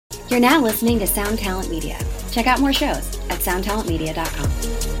You're now listening to Sound Talent Media. Check out more shows at soundtalentmedia.com.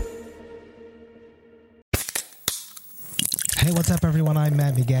 Hey, what's up, everyone? I'm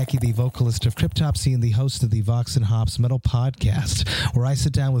Matt McGachy, the vocalist of Cryptopsy and the host of the Vox and Hops Metal Podcast, where I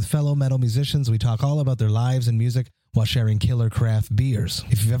sit down with fellow metal musicians. We talk all about their lives and music while sharing killer craft beers.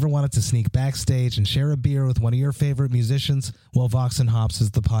 If you've ever wanted to sneak backstage and share a beer with one of your favorite musicians, well, Vox and Hops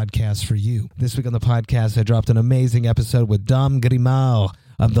is the podcast for you. This week on the podcast, I dropped an amazing episode with Dom Grimal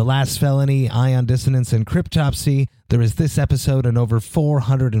of The Last Felony, Ion Dissonance, and Cryptopsy. There is this episode and over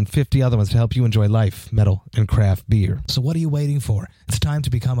 450 other ones to help you enjoy life, metal, and craft beer. So what are you waiting for? It's time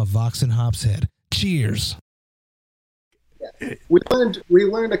to become a Vox and Hops head. Cheers! We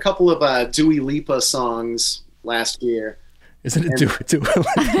learned a couple of Dua Lipa songs last year. Isn't it Dewey?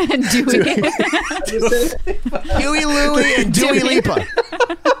 Huey, Louie, and Dua Lipa.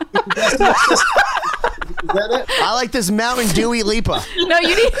 Is that it? I like this Mountain Dewey Lipa. No,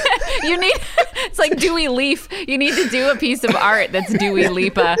 you need. It's like Dewey Leaf. You need to do a piece of art that's Dewey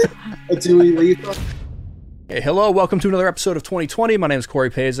Lipa. A Dua Lipa. Hey, hello, welcome to another episode of 2020. My name is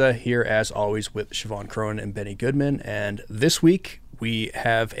Corey Peza, here as always with Siobhan Cronin and Benny Goodman. And this week we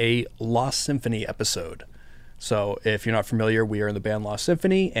have a Lost Symphony episode. So if you're not familiar, we are in the band Lost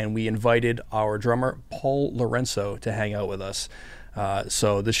Symphony, and we invited our drummer Paul Lorenzo to hang out with us.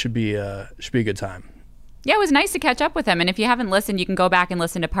 So this should be a good time. Yeah, it was nice to catch up with him. And if you haven't listened, you can go back and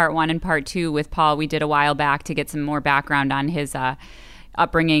listen to part 1 and part 2 with Paul. We did a while back to get some more background on his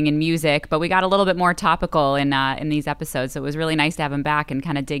upbringing and music. But we got a little bit more topical in these episodes. So it was really nice to have him back and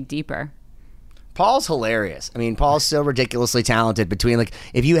kind of dig deeper. Paul's hilarious. I mean, Paul's so ridiculously talented.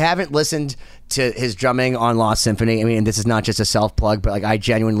 If you haven't listened to his drumming on Lost Symphony, I mean, and this is not just a self-plug, but I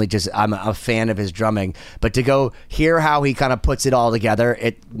genuinely I'm a fan of his drumming. But to go hear how he kind of puts it all together,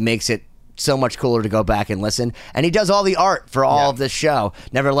 it makes it so much cooler to go back and listen. And he does all the art for all of this show,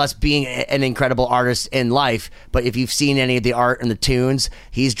 nevertheless being an incredible artist in life. But if you've seen any of the art and the tunes,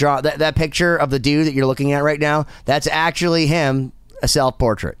 he's drawn that picture of the dude that you're looking at right now, that's actually him, a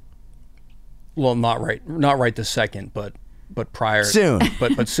self-portrait. Well, not right this second, but prior. Soon.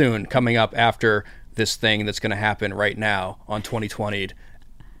 But soon, coming up after this thing that's going to happen right now on 2020,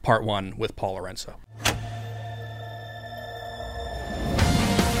 part 1 with Paul Lorenzo.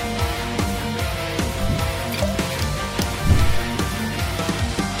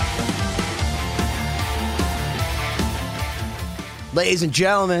 Ladies and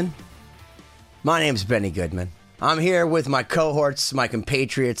gentlemen, my name's Benny Goodman. I'm here with my cohorts, my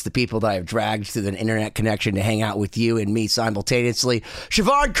compatriots, the people that I've dragged through the internet connection to hang out with you and me simultaneously.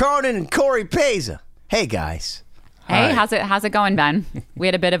 Siobhan Cronin and Corey Peza. Hey, guys. Hey, Hi. how's it going, Ben? We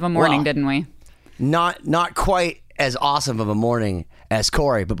had a bit of a morning, Well, didn't we? Not quite as awesome of a morning as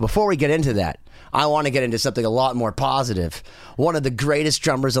Corey, but before we get into that, I want to get into something a lot more positive. One of the greatest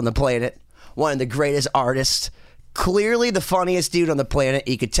drummers on the planet, one of the greatest artists, clearly the funniest dude on the planet.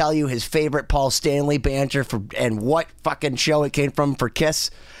 He could tell you his favorite Paul Stanley banter and what fucking show it came from for Kiss.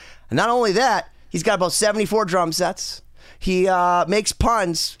 And not only that, he's got about 74 drum sets. He makes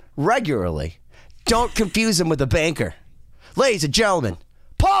puns regularly. Don't confuse him with a banker. Ladies and gentlemen,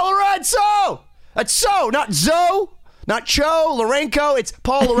 Paul Lorenzo! That's so, not Zoe, not Cho, Lorenko. It's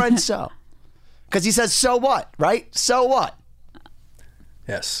Paul Lorenzo. Because he says, so what, right? So what?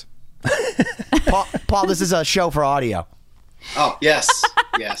 Yes. Paul, this is a show for audio. Oh, yes.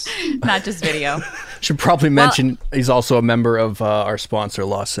 Yes. Not just video. Should probably mention he's also a member of our sponsor,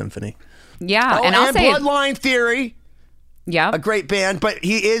 Lost Symphony. Yeah, Oh, and I'll say Bloodline Theory, yeah. a great band. But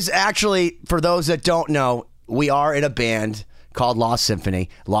he is actually, for those that don't know, we are in a band called Lost Symphony,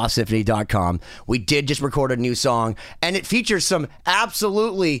 lostsymphony.com. We did just record a new song, and it features some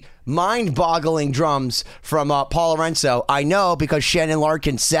absolutely mind-boggling drums from Paul Lorenzo. I know because Shannon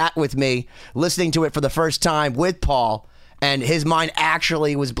Larkin sat with me listening to it for the first time with Paul, and his mind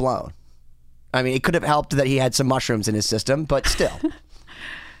actually was blown. I mean, it could have helped that he had some mushrooms in his system, but still.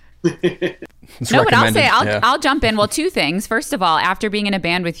 It's No, but I'll recommended. say, Yeah. I'll jump in. Well, 2 things. First of all, after being in a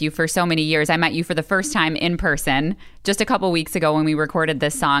band with you for so many years, I met you for the first time in person just a couple weeks ago when we recorded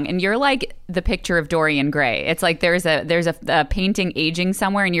this song. And you're like the picture of Dorian Gray. It's like there's a painting aging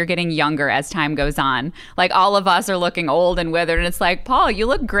somewhere and you're getting younger as time goes on. Like all of us are looking old and withered. And it's like, Paul, you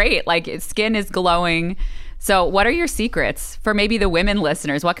look great. Like skin is glowing. So what are your secrets for maybe the women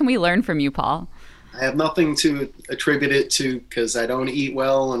listeners? What can we learn from you, Paul? I have nothing to attribute it to because I don't eat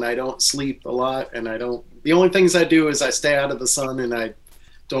well and I don't sleep a lot and the only things I do is I stay out of the sun and I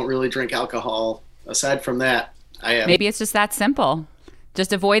don't really drink alcohol. Aside from that, I have Maybe it's just that simple.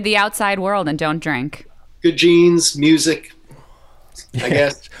 Just avoid the outside world and don't drink. good genes, music, I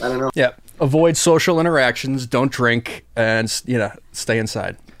guess. I don't know. Yeah. Avoid social interactions. Don't drink, and stay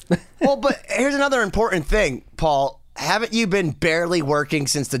inside. Well, but here's another important thing, Paul. Haven't you been barely working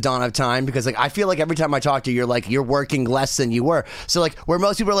since the dawn of time? Because like I feel like every time I talk to you, you're working less than you were. So like where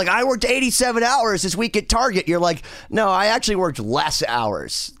most people are like, I worked 87 hours this week at Target. You're like, no, I actually worked less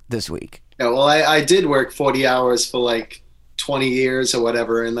hours this week. Yeah, well, I did work 40 hours for like 20 years or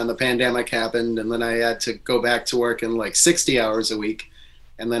whatever, and then the pandemic happened, and then I had to go back to working like 60 hours a week.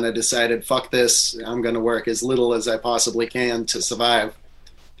 And then I decided, fuck this, I'm going to work as little as I possibly can to survive.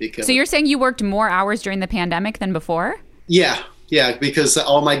 Because, So you're saying you worked more hours during the pandemic than before? Yeah, because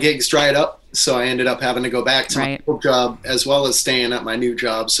all my gigs dried up, so I ended up having to go back to my old job as well as staying at my new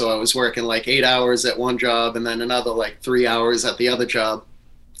job. So I was working like 8 hours at one job and then another like 3 hours at the other job,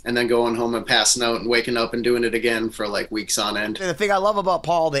 and then going home and passing out and waking up and doing it again for like weeks on end. The thing I love about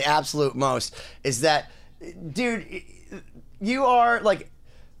Paul the absolute most is that, dude, you are like,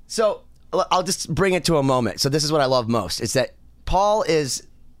 so I'll just bring it to a moment. So this is what I love most, is that Paul is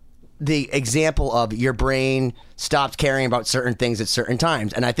the example of your brain stopped caring about certain things at certain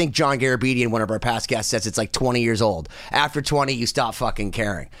times. And I think John Garabedian, one of our past guests, says it's like 20 years old. After 20, you stop fucking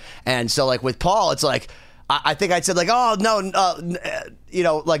caring. And so like with Paul, it's like, I think I'd said like, oh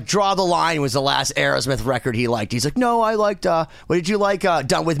no, like Draw the Line was the last Aerosmith record he liked. He's like, no, I liked, what did you like?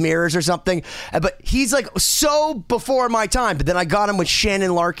 Done with Mirrors or something. But he's like so before my time. But then I got him with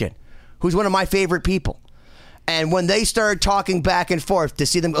Shannon Larkin, who's one of my favorite people. And when they started talking back and forth, to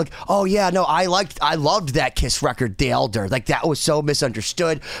see them like, oh yeah, no, I loved that Kiss record, The Elder. Like that was so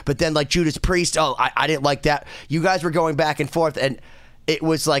misunderstood. But then like Judas Priest, oh, I didn't like that. You guys were going back and forth, and it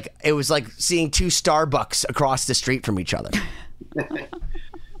was like seeing two Starbucks across the street from each other.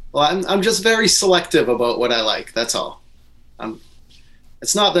 Well, I'm just very selective about what I like. That's all.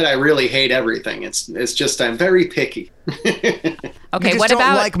 It's not that I really hate everything. It's just I'm very picky. Okay, you just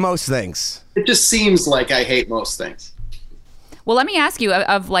don't like most things. It just seems like I hate most things. Well, let me ask you,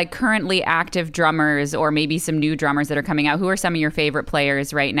 of like currently active drummers or maybe some new drummers that are coming out, who are some of your favorite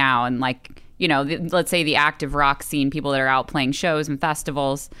players right now? And like, you know, let's say the active rock scene, people that are out playing shows and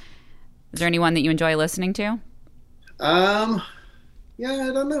festivals. Is there anyone that you enjoy listening to? Yeah,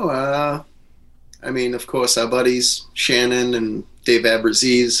 I don't know. I mean, of course, our buddies Shannon and Dave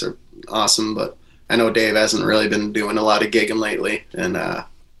Abraziz are awesome, but I know Dave hasn't really been doing a lot of gigging lately. And I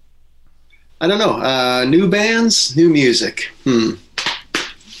don't know. New bands, new music.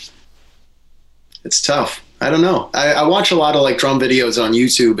 It's tough. I don't know. I watch a lot of like drum videos on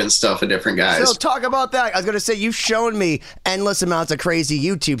YouTube and stuff of different guys. So talk about that. I was going to say, you've shown me endless amounts of crazy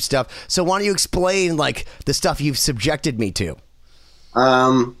YouTube stuff. So why don't you explain like the stuff you've subjected me to?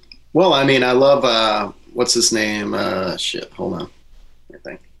 Well, I mean, I love, what's his name? Shit, hold on. I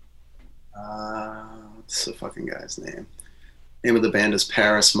think. What's the fucking guy's name? Name of the band is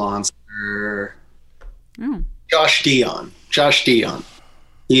Paris Monster. Josh Dion.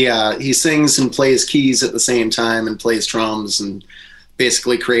 He sings and plays keys at the same time and plays drums and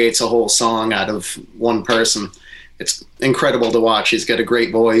basically creates a whole song out of one person. It's incredible to watch. He's got a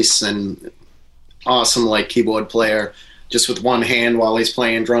great voice and awesome like keyboard player, just with one hand while he's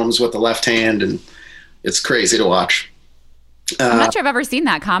playing drums with the left hand, and it's crazy to watch. I'm not sure I've ever seen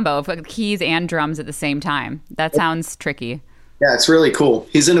that combo of keys and drums at the same time. That sounds tricky. Yeah, it's really cool.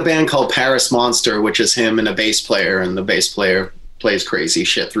 He's in a band called Paris Monster, which is him and a bass player, and the bass player plays crazy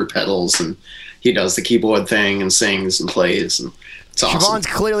shit through pedals, and he does the keyboard thing and sings and plays, and it's awesome. Siobhan's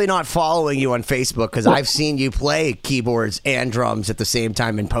clearly not following you on Facebook because I've seen you play keyboards and drums at the same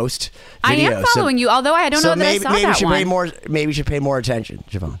time in post video. I am following you, although I don't know that I saw that one. Maybe you should pay more attention,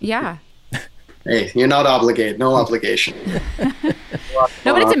 Siobhan. Yeah. Hey, you're not obligated. No obligation.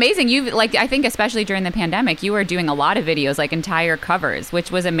 No, but it's amazing. You've like, I think especially during the pandemic, you were doing a lot of videos, like entire covers, which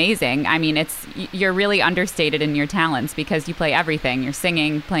was amazing. I mean, you're really understated in your talents because you play everything. You're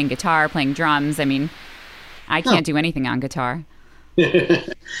singing, playing guitar, playing drums. I mean, I can't do anything on guitar.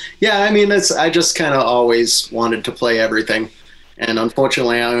 Yeah, I mean, I just kind of always wanted to play everything. And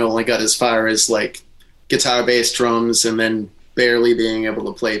unfortunately, I only got as far as like guitar, bass, drums, and then barely being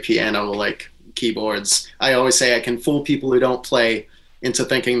able to play piano, like keyboards. I always say I can fool people who don't play into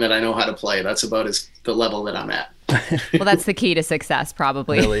thinking that I know how to play. That's about the level that I'm at. Well, that's the key to success,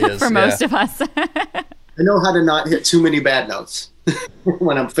 probably, really is, for most of us. I know how to not hit too many bad notes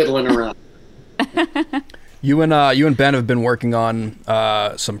when I'm fiddling around. You and Ben have been working on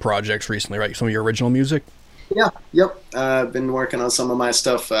some projects recently, right? Some of your original music? Yeah, yep. I've been working on some of my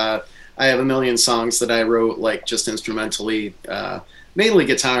stuff. I have a million songs that I wrote, like just instrumentally, mainly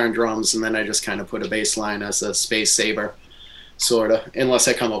guitar and drums, and then I just kind of put a bass line as a space saver, sort of, unless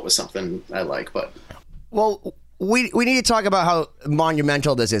I come up with something I like. But well, we need to talk about how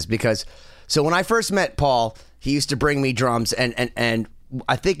monumental this is, because so when I first met Paul, he used to bring me drums, and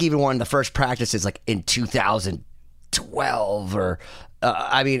I think even one of the first practices, like in 2012 or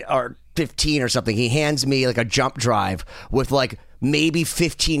 15 or something, he hands me like a jump drive with like maybe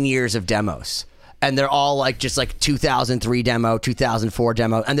 15 years of demos. And they're all like just like 2003 demo, 2004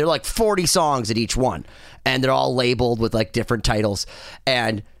 demo. And they're like 40 songs at each one. And they're all labeled with like different titles.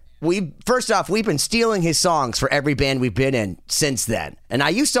 And first off, we've been stealing his songs for every band we've been in since then. And I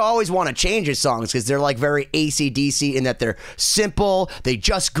used to always want to change his songs because they're like very AC/DC in that they're simple, they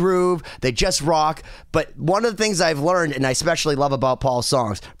just groove, they just rock. But one of the things I've learned, and I especially love about Paul's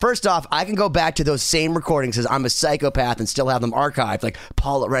songs, first off, I can go back to those same recordings because I'm a psychopath and still have them archived, like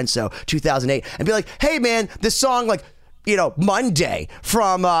Paul Lorenzo, 2008, and be like, hey man, this song, like, you know, Monday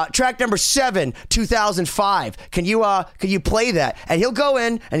from track number 7, 2005. Can you play that? And he'll go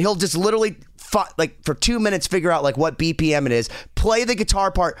in and he'll just literally like for 2 minutes figure out like what BPM it is, play the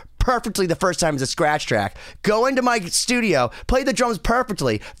guitar part perfectly the first time as a scratch track, go into my studio, play the drums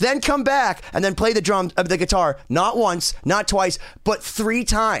perfectly, then come back and then play the drums of the guitar not once, not twice, but 3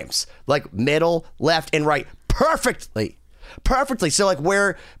 times, like middle, left, and right, perfectly. So like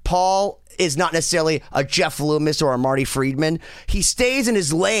where Paul is not necessarily a Jeff Loomis or a Marty Friedman, he stays in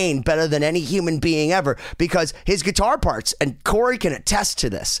his lane better than any human being ever because his guitar parts, and Corey can attest to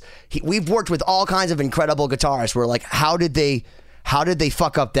this, we've worked with all kinds of incredible guitarists where like how did they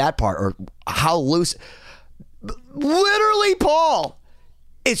fuck up that part, or how loose? Literally, Paul,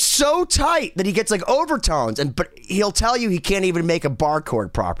 it's so tight that he gets like overtones, but he'll tell you he can't even make a bar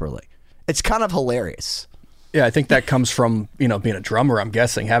chord properly. It's kind of hilarious. Yeah, I think that comes from, you know, being a drummer, I'm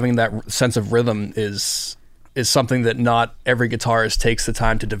guessing. Having that sense of rhythm is something that not every guitarist takes the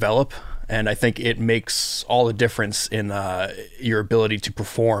time to develop. And I think it makes all the difference in your ability to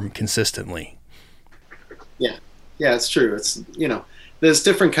perform consistently. Yeah, it's true. It's, you know, there's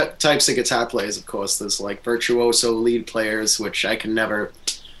different types of guitar players, of course. There's like virtuoso lead players, which I can never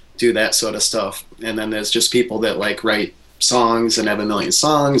do that sort of stuff. And then there's just people that like write songs and have a million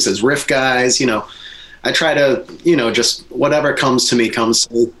songs. There's riff guys, you know. I try to, you know, just whatever comes to me comes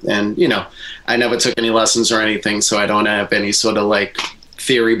to me. And, you know, I never took any lessons or anything, so I don't have any sort of like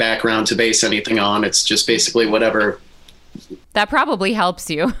theory background to base anything on. It's just basically whatever. That probably helps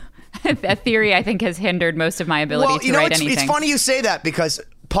you. That theory, I think, has hindered most of my ability to write anything. It's funny you say that because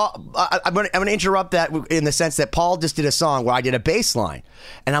Paul, I'm going to interrupt that in the sense that Paul just did a song where I did a bass line.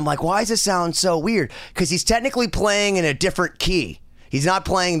 And I'm like, why does this sound so weird? Because he's technically playing in a different key. He's not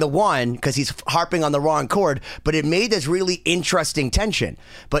playing the one because he's harping on the wrong chord, but it made this really interesting tension.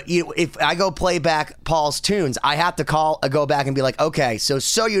 But if I go play back Paul's tunes, I have to go back and be like, okay,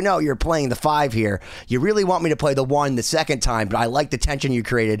 so you know you're playing the 5 here. You really want me to play the 1 the second time, but I like the tension you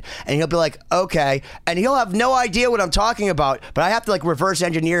created. And he'll be like, okay. And he'll have no idea what I'm talking about, but I have to like reverse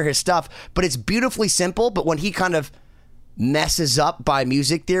engineer his stuff. But it's beautifully simple, but when he kind of messes up by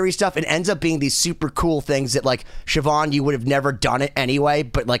music theory stuff, it ends up being these super cool things that like Siobhan, you would have never done it anyway,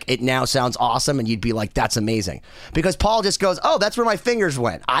 but like it now sounds awesome and you'd be like, that's amazing. Because Paul just goes, oh, that's where my fingers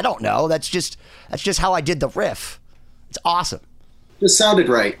went. I don't know. That's just how I did the riff. It's awesome. It sounded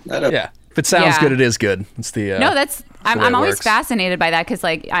right. Yeah. If it sounds good, it is good. It's the no. I'm always fascinated by that because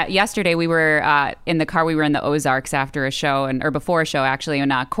like yesterday we were in the car. We were in the Ozarks after a show or before a show actually,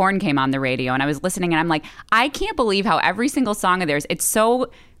 and Korn came on the radio, and I was listening, and I'm like, I can't believe how every single song of theirs, it's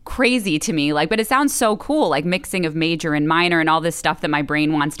so crazy to me. Like, but it sounds so cool, like mixing of major and minor and all this stuff that my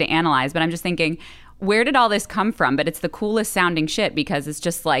brain wants to analyze. But I'm just thinking, where did all this come from? But it's the coolest sounding shit because it's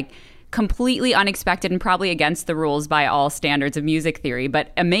just like completely unexpected and probably against the rules by all standards of music theory,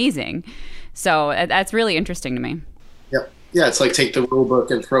 but amazing. So that's really interesting to me. Yeah, it's like take the rule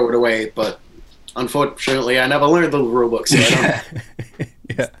book and throw it away, but unfortunately I never learned the rule book, so I don't.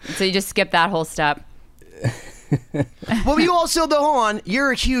 Yeah. So you just skip that whole step. Well, you also, hold on,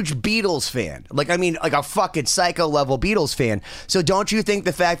 you're a huge Beatles fan. Like, I mean, like a fucking psycho level Beatles fan. So don't you think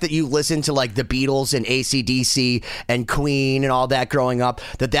the fact that you listened to like the Beatles and AC/DC and Queen and all that growing up,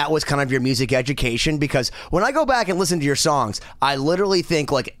 that was kind of your music education? Because when I go back and listen to your songs, I literally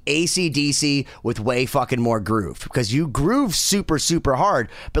think like AC/DC with way fucking more groove. Because you groove super, super hard.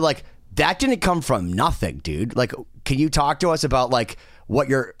 But like, that didn't come from nothing, dude. Like, can you talk to us about like what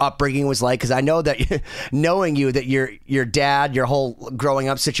your upbringing was like? Because I know that knowing you, that your dad, your whole growing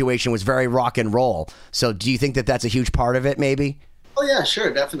up situation was very rock and roll. So do you think that that's a huge part of it, maybe? Oh yeah,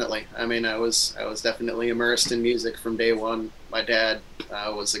 sure, definitely. I mean, I was definitely immersed in music from day one. My dad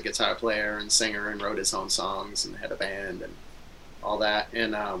was a guitar player and singer and wrote his own songs and had a band and all that.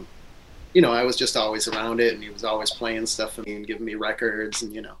 And you know, I was just always around it, and he was always playing stuff for me and giving me records.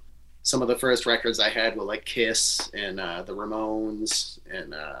 And you know, some of the first records I had were like Kiss and the Ramones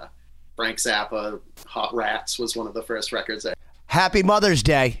and Frank Zappa. Hot Rats was one of the first records. Happy Mother's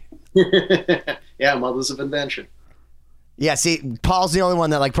Day. Yeah, mothers of invention. Yeah, see, Paul's the only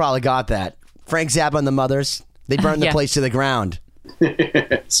one that like probably got that. Frank Zappa and the Mothers, they burned the Yeah. place to the ground.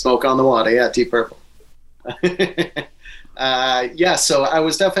 Smoke on the water. Yeah, Deep Purple. Yeah, so I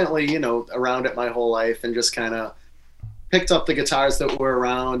was definitely, around it my whole life and just kind of picked up the guitars that were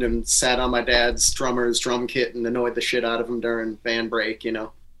around and sat on my dad's drummer's drum kit and annoyed the shit out of him during band break, And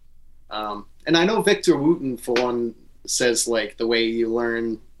I know Victor Wooten, for one, says like the way you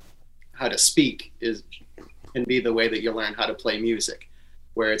learn how to speak can be the way that you learn how to play music,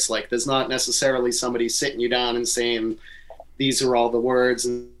 where it's like there's not necessarily somebody sitting you down and saying these are all the words,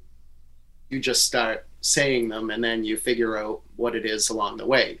 and you just start saying them and then you figure out what it is along the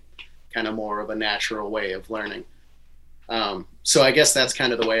way, kind of more of a natural way of learning. So I guess that's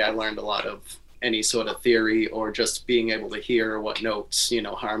kind of the way I learned a lot of any sort of theory, or just being able to hear what notes,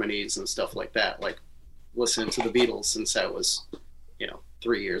 harmonies and stuff like that, like listening to the Beatles since I was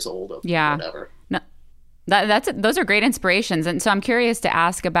 3 years old or whatever. No, those are great inspirations. And so I'm curious to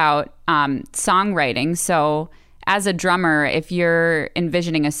ask about songwriting. So as a drummer, if you're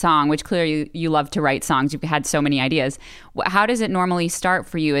envisioning a song, which clearly you love to write songs, you've had so many ideas, how does it normally start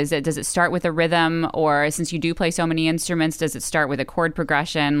for you? Does it start with a rhythm, or since you do play so many instruments, does it start with a chord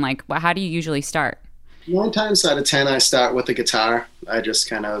progression? Like, how do you usually start? 9 times out of 10, I start with the guitar. I just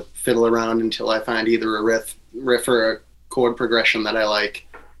kind of fiddle around until I find either a riff or a chord progression that I like,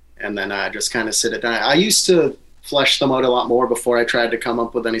 and then I just kind of sit it down. I used to flesh them out a lot more before I tried to come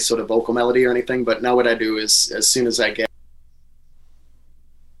up with any sort of vocal melody or anything, but now what I do is as soon as I get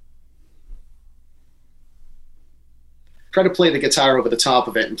try to play the guitar over the top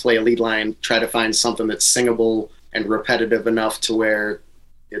of it and play a lead line, try to find something that's singable and repetitive enough to where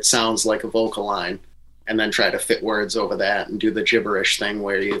it sounds like a vocal line, and then try to fit words over that and do the gibberish thing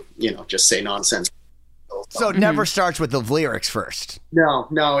where you just say nonsense. So it never starts with the lyrics first. No,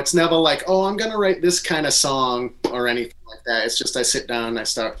 it's never like, oh, I'm going to write this kind of song or anything like that. It's just I sit down and I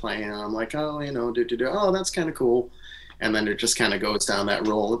start playing and I'm like, oh, oh, that's kind of cool. And then it just kind of goes down that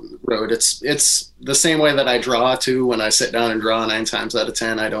road. It's the same way that I draw too. When I sit down and draw 9 times out of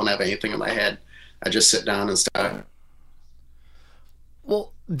 10, I don't have anything in my head. I just sit down and start.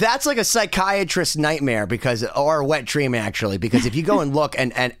 Well, that's like a psychiatrist's nightmare or a wet dream actually, because if you go and look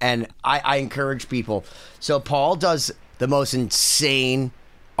and I encourage people. So Paul does the most insane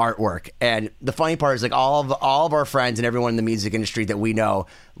artwork, and the funny part is like all of our friends and everyone in the music industry that we know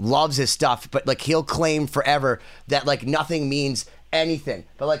loves his stuff, but like he'll claim forever that like nothing means anything.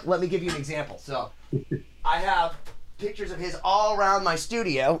 But like, let me give you an example. So I have pictures of his all around my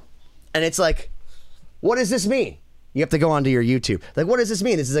studio, and it's like, what does this mean? You have to go onto your YouTube. Like, what does this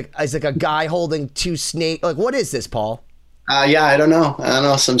mean? This is like a guy holding 2 snakes. Like, what is this, Paul? Yeah, I don't know.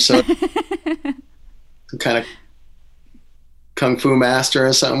 Some sort of some kind of kung fu master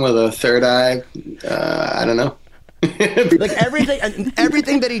or something with a third eye. I don't know. Like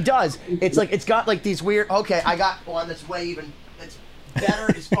everything that he does, it's like it's got like these weird. Okay, I got one that's that's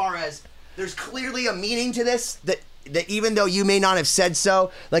better as far as there's clearly a meaning to this that even though you may not have said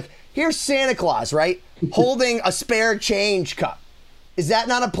so. Like, here's Santa Claus, right? Holding a spare change cup. Is that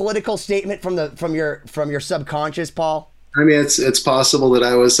not a political statement from your subconscious, Paul? I mean, it's possible that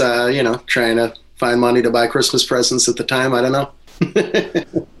I was trying to find money to buy Christmas presents at the time. I don't know.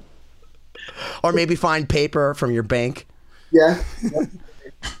 Or maybe find paper from your bank. Yeah.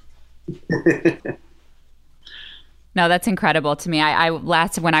 No, that's incredible to me. I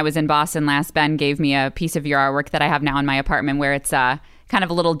when I was in Boston last, Ben gave me a piece of your artwork that I have now in my apartment, where it's kind of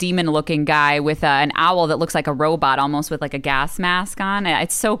a little demon-looking guy with an owl that looks like a robot, almost with like a gas mask on.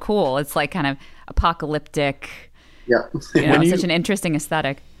 It's so cool. It's like kind of apocalyptic. Yeah. Such an interesting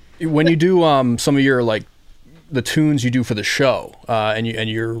aesthetic. When you do some of your like the tunes you do for the show, and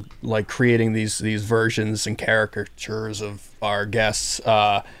you're like creating these versions and caricatures of our guests,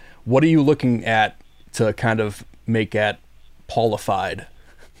 what are you looking at to kind of make that Paulified?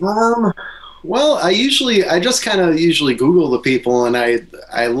 Well, I just kind of usually Google the people, and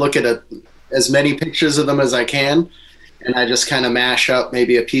I look at as many pictures of them as I can, and I just kind of mash up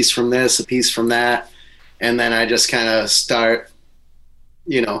maybe a piece from this, a piece from that, and then I just kind of start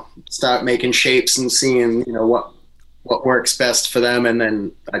making shapes and seeing what works best for them, and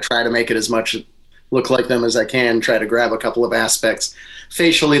then I try to make it as much look like them as I can, try to grab a couple of aspects.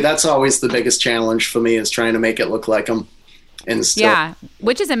 Facially, that's always the biggest challenge for me, is trying to make it look like them. And still, yeah,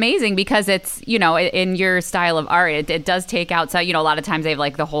 which is amazing because it's, in your style of art, it does take out, so, a lot of times they have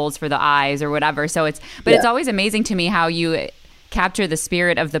like the holes for the eyes or whatever. So it's always amazing to me how you capture the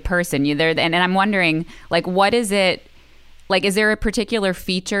spirit of the person. And I'm wondering, like, what is it, like, is there a particular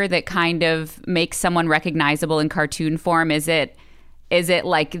feature that kind of makes someone recognizable in cartoon form? Is it Is it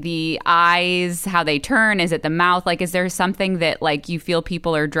like the eyes, how they turn? Is it the mouth? Like, is there something that like you feel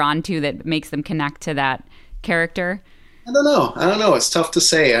people are drawn to that makes them connect to that character? I don't know. It's tough to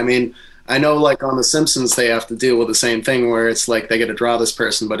say. I mean, I know like on The Simpsons, they have to deal with the same thing where it's like they got to draw this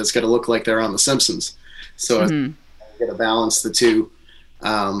person, but it's got to look like they're on The Simpsons. So you got to balance the two.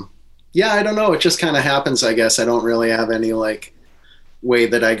 Yeah, I don't know. It just kind of happens, I guess. I don't really have any like way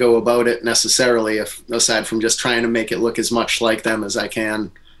that I go about it necessarily, aside from just trying to make it look as much like them as I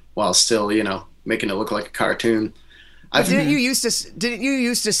can while still, you know, making it look like a cartoon. Didn't you used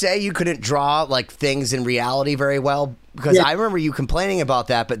to say you couldn't draw like things in reality very well? Because I remember you complaining about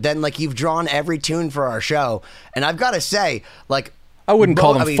that, but then like you've drawn every tune for our show, and I've got to say, like, I wouldn't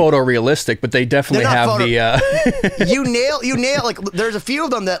call them photorealistic, but they definitely have the. You nail. Like, there's a few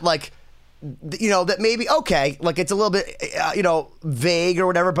of them that like, you know, that maybe okay, like it's a little bit, you know, vague or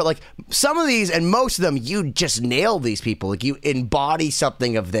whatever. But like some of these and most of them, you just nail these people. Like you embody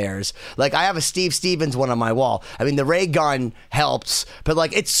something of theirs. Like I have a Steve Stevens one on my wall. I mean, the ray gun helps, but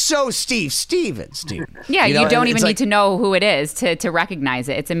like it's so Steve Stevens, dude. Yeah, you don't even need to know who it is to recognize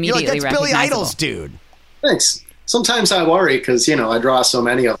it. It's immediately like, that's Billy recognizable. Idol's dude. Thanks. Sometimes I worry because, you know, I draw so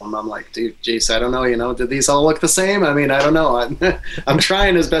many of them. I'm like, dude, geez, I don't know, you know, did these all look the same? I mean, I don't know. I'm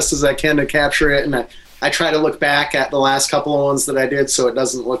trying as best as I can to capture it. And I try to look back at the last couple of ones that I did so it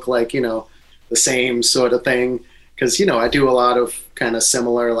doesn't look like, you know, the same sort of thing. Because, you know, I do a lot of kind of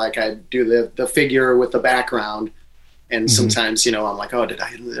similar, like I do the figure with the background. And sometimes, you know, I'm like, oh, did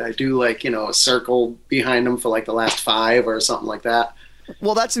I do like, you know, a circle behind them for like the last 5 or something like that?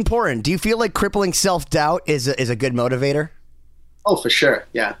 Well, that's important. Do you feel like crippling self-doubt is a good motivator? Oh, for sure.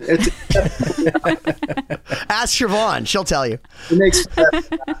 Yeah. Ask Siobhan. She'll tell you. It makes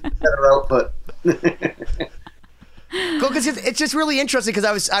better output. Cool, because it's just really interesting.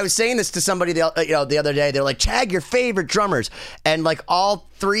 Because I was saying this to somebody the other day. They're like, tag your favorite drummers, and like all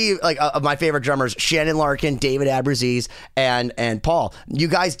 3 of my favorite drummers, Shannon Larkin, David Abraziz, and Paul. You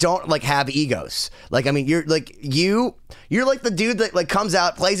guys don't like have egos. Like I mean, you're like the dude that like comes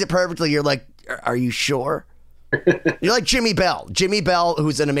out, plays it perfectly. You're like, are you sure? You're like Jimmy Bell. Jimmy Bell,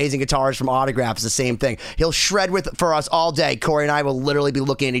 who's an amazing guitarist from Autograph, is the same thing. He'll shred for us all day. Corey and I will literally be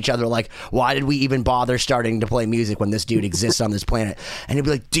looking at each other like, why did we even bother starting to play music when this dude exists on this planet? And he'll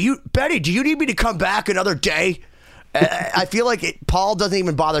be like, Betty, do you need me to come back another day? I feel like Paul doesn't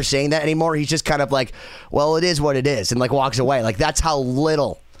even bother saying that anymore. He's just kind of like, well, it is what it is, and like walks away. Like that's how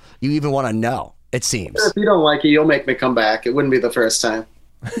little you even want to know, it seems. If you don't like it, you'll make me come back. It wouldn't be the first time.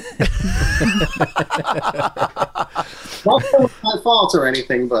 Not my fault or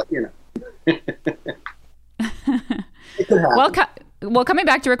anything, but you know. Well, coming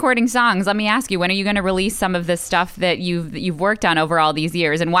back to recording songs, let me ask you: when are you going to release some of the stuff that you've worked on over all these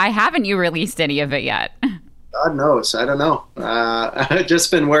years, and why haven't you released any of it yet? God knows, I don't know. I've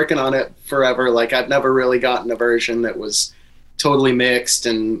just been working on it forever. Like I've never really gotten a version that was totally mixed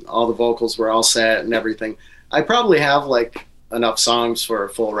and all the vocals were all set and everything. I probably have like enough songs for a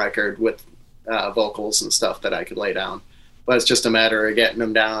full record with vocals and stuff that I could lay down, but it's just a matter of getting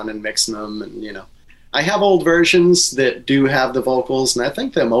them down and mixing them. And you know, I have old versions that do have the vocals, and I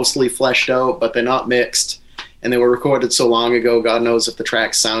think they're mostly fleshed out, but they're not mixed, and they were recorded so long ago. God knows if the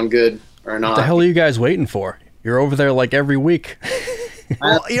tracks sound good or not. What the hell are you guys waiting for? You're over there like every week.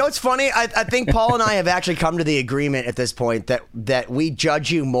 Well, you know, it's funny. I think Paul and I have actually come to the agreement at this point that we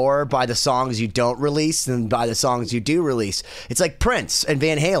judge you more by the songs you don't release than by the songs you do release. It's like Prince and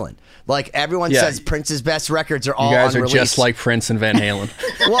Van Halen. Like everyone says Prince's best records are all unreleased. You guys are just like Prince and Van Halen.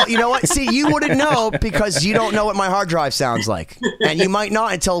 Well, you know what? See, you wouldn't know because you don't know what my hard drive sounds like. And you might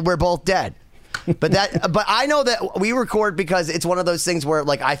not until we're both dead. But I know that we record because it's one of those things where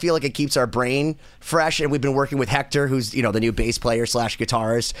like I feel like it keeps our brain fresh, and we've been working with Hector, who's, you know, the new bass player /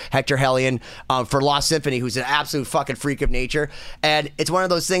 guitarist, Hector Hellion, for Lost Symphony, who's an absolute fucking freak of nature. And it's one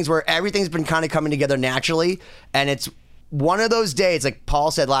of those things where everything's been kind of coming together naturally, and it's one of those days, like Paul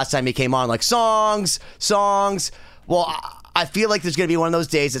said last time he came on, like songs. Well, I feel like there's going to be one of those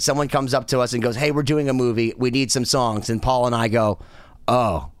days that someone comes up to us and goes, hey, we're doing a movie, we need some songs. And Paul and I go,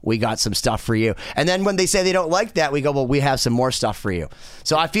 oh, we got some stuff for you. And then when they say they don't like that, we go, well, we have some more stuff for you.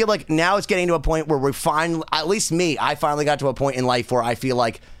 So I feel like now it's getting to a point where we finally, at least me, I finally got to a point in life where I feel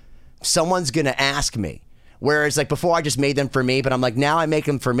like someone's going to ask me. Whereas like before I just made them for me, but I'm like, now I make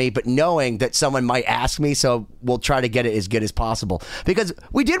them for me, but knowing that someone might ask me, so we'll try to get it as good as possible. Because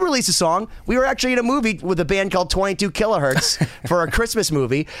we did release a song. We were actually in a movie with a band called 22 Kilohertz for a Christmas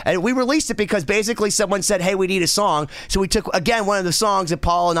movie. And we released it because basically someone said, hey, we need a song. So we took, again, one of the songs that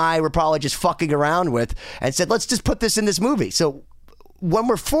Paul and I were probably just fucking around with and said, let's just put this in this movie. So when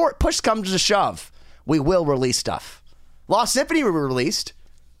push comes to shove, we will release stuff. Lost Symphony were released.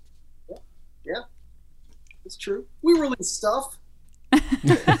 Yeah, it's true. We release stuff.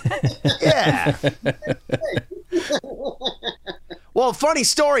 Yeah. Well, funny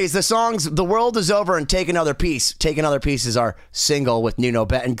story is the songs "The World Is Over" and "Take Another Piece." "Take Another Piece" is our single with Nuno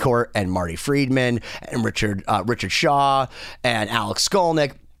Bettencourt and Marty Friedman and Richard Shaw and Alex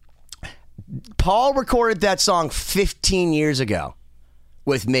Skolnick. Paul recorded that song 15 years ago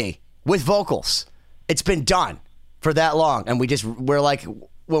with me, with vocals. It's been done for that long. And we're like,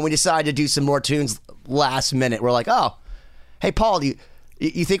 when we decided to do some more tunes last minute, we're like, oh, hey, Paul, do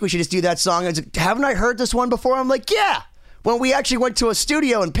you think we should just do that song? And like, haven't I heard this one before? I'm like, yeah. When we actually went to a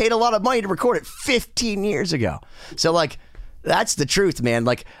studio and paid a lot of money to record it 15 years ago. So, like, that's the truth, man.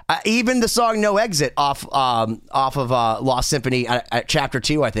 Like, even the song "No Exit" off of Lost Symphony, at Chapter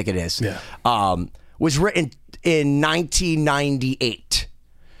 2, I think it is, was written in 1998.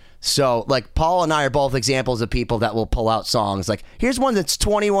 So, like, Paul and I are both examples of people that will pull out songs. Like, here's one that's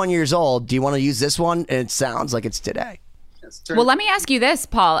 21 years old. Do you want to use this one? And it sounds like it's today. Well, let me ask you this,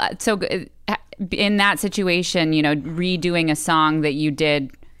 Paul. So, in that situation, you know, redoing a song that you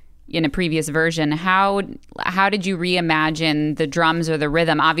did in a previous version, how did you reimagine the drums or the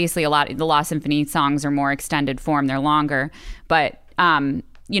rhythm? Obviously, a lot of the Lost Symphony songs are more extended form; they're longer. But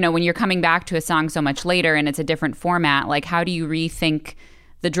you know, when you're coming back to a song so much later and it's a different format, like how do you rethink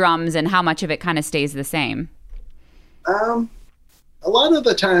the drums and how much of it kind of stays the same? A lot of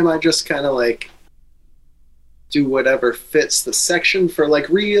the time, I just kind of like do whatever fits the section for like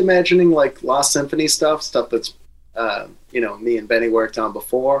reimagining like Lost Symphony stuff that's you know, me and Benny worked on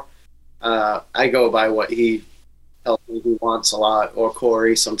before. I go by what he tells me he wants a lot, or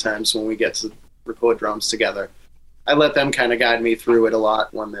Corey sometimes when we get to record drums together. I let them kind of guide me through it a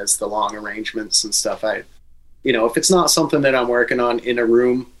lot when there's the long arrangements and stuff. You know, if it's not something that I'm working on in a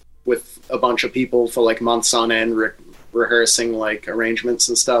room with a bunch of people for like months on end rehearsing like arrangements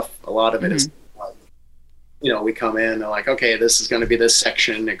and stuff, a lot of it is you know, we come in and like, okay, this is going to be this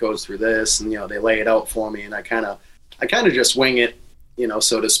section. It goes through this, and you know, they lay it out for me, and I kind of just wing it, you know,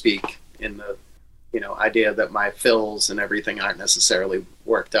 so to speak, in the, you know, idea that my fills and everything aren't necessarily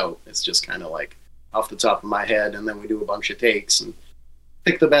worked out. It's just kind of like off the top of my head, and then we do a bunch of takes and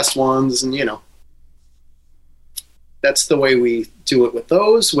pick the best ones, and you know, that's the way we do it with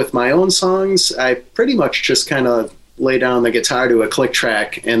those. With my own songs, I pretty much just kind of lay down the guitar to a click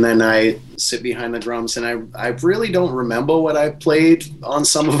track, and then I sit behind the drums, and I really don't remember what I played on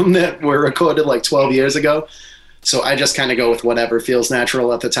some of them that were recorded like 12 years ago. So I just kind of go with whatever feels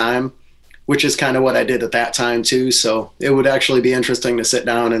natural at the time, which is kind of what I did at that time too. So it would actually be interesting to sit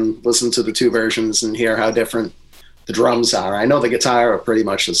down and listen to the two versions and hear how different the drums are. I know the guitar are pretty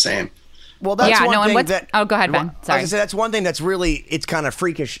much the same. Well, that's one thing that... Oh, go ahead, Ben. Sorry. I was gonna say, that's one thing that's really, it's kind of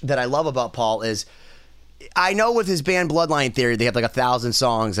freakish that I love about Paul is, I know with his band Bloodline Theory, they have like 1,000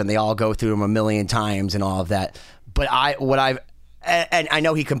 songs and they all go through them a million times and all of that. But I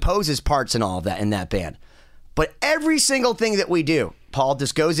know he composes parts and all of that in that band. But every single thing that we do, Paul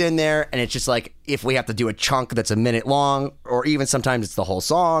just goes in there, and it's just like, if we have to do a chunk that's a minute long, or even sometimes it's the whole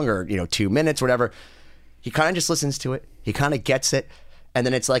song, or, you know, 2 minutes, whatever, he kind of just listens to it. He kind of gets it. And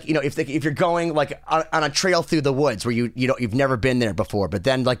then it's like, you know, if you're going like on a trail through the woods where you've never been there before, but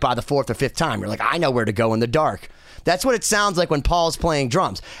then like by the 4th or 5th time, you're like, I know where to go in the dark. That's what it sounds like when Paul's playing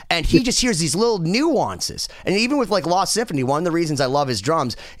drums. And he just hears these little nuances. And even with like Lost Symphony, one of the reasons I love his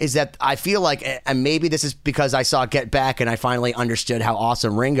drums is that I feel like, and maybe this is because I saw Get Back and I finally understood how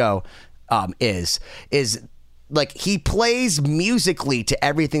awesome Ringo is like he plays musically to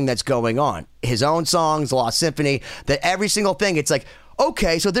everything that's going on. His own songs, Lost Symphony, that every single thing, it's like,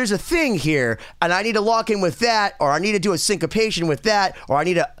 okay, so there's a thing here, and I need to lock in with that, or I need to do a syncopation with that, or I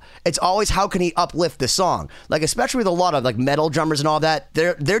need to... It's always how can he uplift the song? Like, especially with a lot of like metal drummers and all that,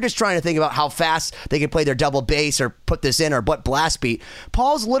 they're just trying to think about how fast they can play their double bass or put this in or what blast beat.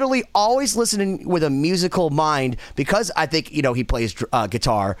 Paul's literally always listening with a musical mind because I think, you know, he plays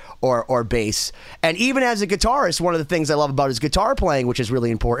guitar or bass. And even as a guitarist, one of the things I love about his guitar playing, which is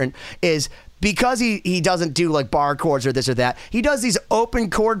really important, is because he doesn't do like bar chords or this or that, he does these open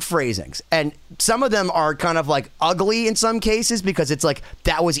chord phrasings. And some of them are kind of like ugly in some cases because it's like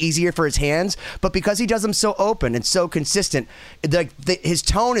that was easier for his hands. But because he does them so open and so consistent, his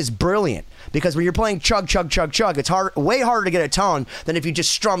tone is brilliant. Because when you're playing chug, chug, chug, chug, it's way harder to get a tone than if you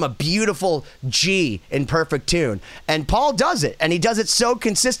just strum a beautiful G in perfect tune. And Paul does it, and he does it so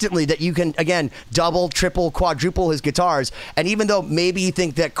consistently that you can, again, double, triple, quadruple his guitars. And even though maybe you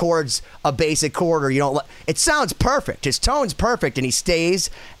think that chord's a basic chord or you don't, it sounds perfect. His tone's perfect, and he stays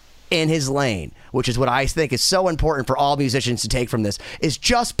in his lane, which is what I think is so important for all musicians to take from this, is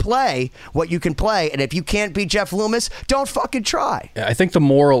just play what you can play. And if you can't beat Jeff Loomis, don't fucking try. I think the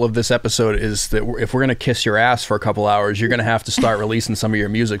moral of this episode is that if we're going to kiss your ass for a couple hours, you're going to have to start releasing some of your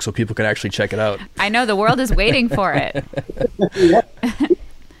music so people can actually check it out. I know, the world is waiting for it.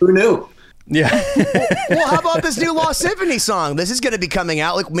 Who knew? Yeah. Well, how about this new Lost Symphony song? This is going to be coming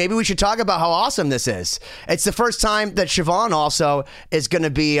out. Like, maybe we should talk about how awesome this is. It's the first time that Siobhan also is going to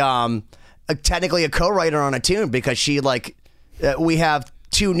be technically a co-writer on a tune, because she we have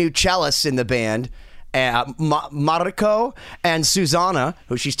two new cellists in the band, Mariko and Susanna,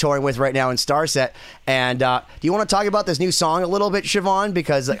 who she's touring with right now in Starset. And do you want to talk about this new song a little bit, Siobhan?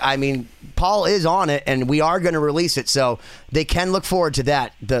 Because, I mean, Paul is on it, and we are going to release it, so they can look forward to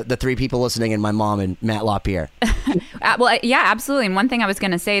that, the three people listening, and my mom and Matt LaPierre. Well, yeah, absolutely. And one thing I was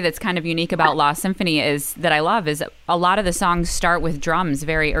going to say that's kind of unique about Lost Symphony is that I love is a lot of the songs start with drums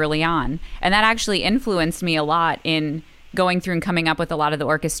very early on. And that actually influenced me a lot in going through and coming up with a lot of the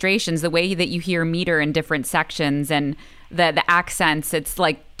orchestrations, the way that you hear meter in different sections and the accents. It's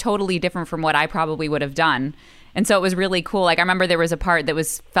like totally different from what I probably would have done. And so it was really cool. Like, I remember there was a part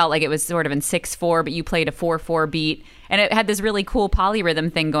that felt like it was sort of in 6/4, but you played a 4/4 beat, and it had this really cool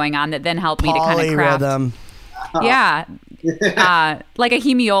polyrhythm thing going on that then helped me to kind of craft. Yeah, like a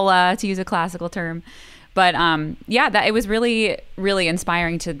hemiola, to use a classical term. But yeah, it was really, really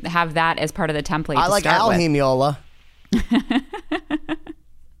inspiring to have that as part of the template. I like Al Hemiola.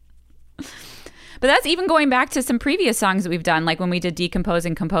 But that's even going back to some previous songs that we've done, like when we did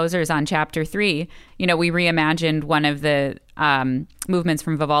Decomposing Composers on Chapter 3. You know, we reimagined one of the movements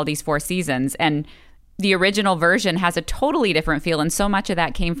from Vivaldi's Four Seasons, and the original version has a totally different feel, and so much of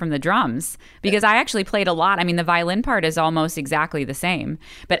that came from the drums, because I actually played a lot. I mean, the violin part is almost exactly the same,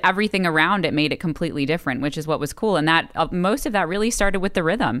 but everything around it made it completely different, which is what was cool. And that most of that really started with the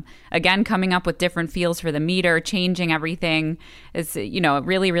rhythm. Again, coming up with different feels for the meter, changing everything is, it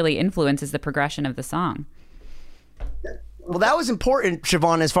really, really influences the progression of the song. Well, that was important,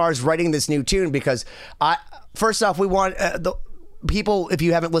 Siobhan, as far as writing this new tune, because first off, we want people, if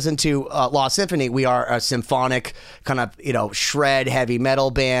you haven't listened to Lost Symphony, we are a symphonic kind of, shred heavy metal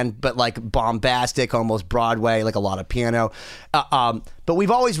band, but like bombastic, almost Broadway, like a lot of piano. But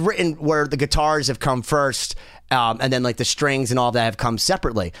we've always written where the guitars have come first, and then like the strings and all that have come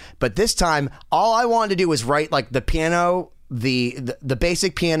separately. But this time, all I wanted to do was write like the piano, the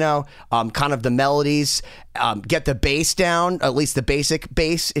basic piano, kind of the melodies, get the bass down, at least the basic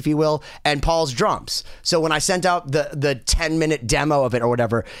bass, if you will, and Paul's drums. So when I sent out the 10-minute demo of it or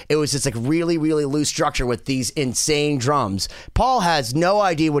whatever, it was just like really, really loose structure with these insane drums. Paul has no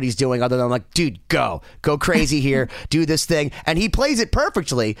idea what he's doing other than like, dude, go crazy here, do this thing. And he plays it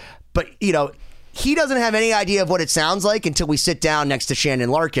perfectly, but he doesn't have any idea of what it sounds like until we sit down next to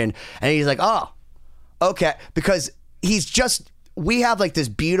Shannon Larkin, and he's like, oh, okay, because we have like this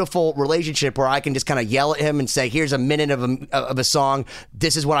beautiful relationship where I can just kind of yell at him and say, here's a minute of a song.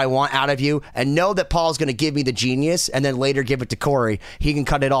 This is what I want out of you. And know that Paul's going to give me the genius and then later give it to Corey. He can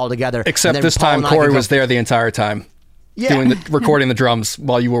cut it all together. Except this time, Corey was there the entire time. Yeah. Recording the drums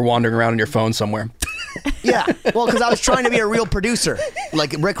while you were wandering around on your phone somewhere. Yeah, well, because I was trying to be a real producer.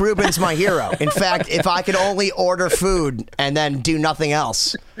 Like, Rick Rubin's my hero. In fact, if I could only order food and then do nothing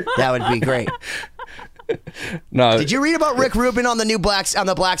else, that would be great. No. Did you read about Rick Rubin on the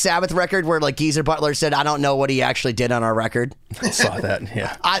Black Sabbath record where like Geezer Butler said, I don't know what he actually did on our record? I saw that,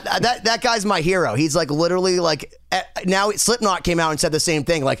 yeah. That guy's my hero. He's like literally like, now Slipknot came out and said the same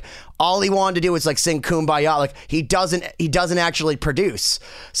thing. Like, all he wanted to do was like sing Kumbaya. Like, he doesn't actually produce.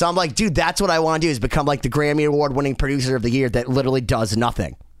 So I'm like, dude, that's what I want to do, is become like the Grammy Award winning producer of the year that literally does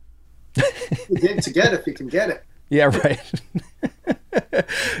nothing. To get it if you can get it. Yeah, right.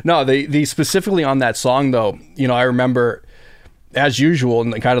 No, the specifically on that song though, I remember, as usual,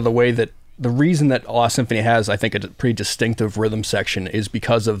 and kind of the way that the reason that Lost Symphony has, I think, a pretty distinctive rhythm section is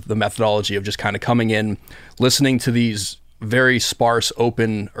because of the methodology of just kind of coming in, listening to these very sparse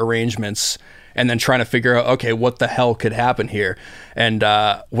open arrangements, and then trying to figure out, okay, what the hell could happen here? And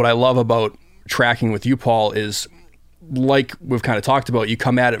what I love about tracking with you, Paul, is, like we've kind of talked about, you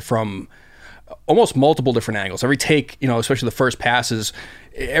come at it from almost multiple different angles. Every take, especially the first passes,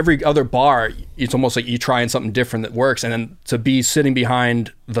 every other bar, it's almost like you're trying something different that works. And then to be sitting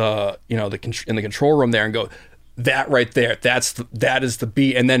behind in the control room there and go, that right there, that is the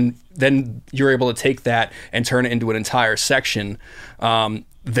beat. And then you're able to take that and turn it into an entire section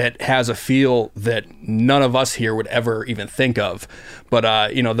that has a feel that none of us here would ever even think of. But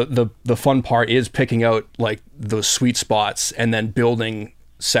the fun part is picking out like those sweet spots and then building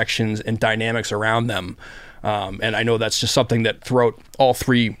sections and dynamics around them. And I know that's just something that throughout all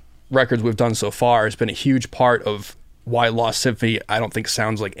three records we've done so far has been a huge part of why Lost Symphony, I don't think,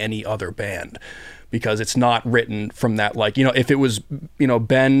 sounds like any other band, because it's not written from that, like, you know, if it was, you know,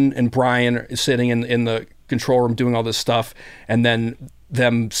 Ben and Brian sitting in the control room doing all this stuff, and then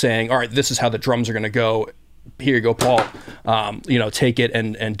them saying, all right, this is how the drums are going to go, here you go, Paul, you know, take it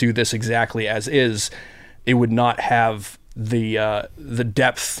and do this exactly as is, it would not have the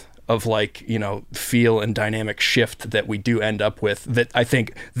depth of, like, you know, feel and dynamic shift that we do end up with, that I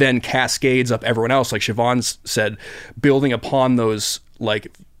think then cascades up everyone else. Like Siobhan said, building upon those,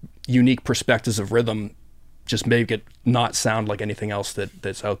 like, unique perspectives of rhythm just make it not sound like anything else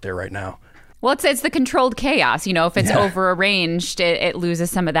that's out there right now. Well, it's the controlled chaos. You know, if it's over-arranged, it loses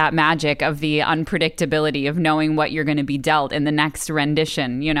some of that magic of the unpredictability of knowing what you're going to be dealt in the next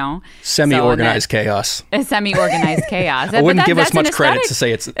rendition, you know? Semi-organized chaos. A semi-organized chaos. I wouldn't give us much credit to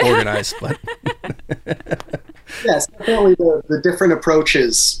say it's organized, but... Yes, definitely the different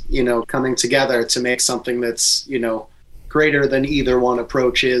approaches, you know, coming together to make something that's, you know, greater than either one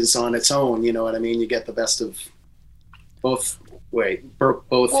approach is on its own, you know what I mean? You get the best of both. Well,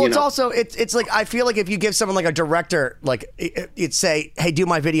 it's also it's like, I feel like if you give someone like a director, like, it's say, hey, do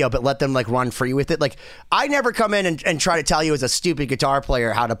my video, but let them like run free with it. Like, I never come in and try to tell you as a stupid guitar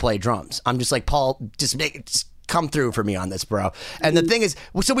player how to play drums. I'm just like, Paul, just come through for me on this, bro. And the thing is,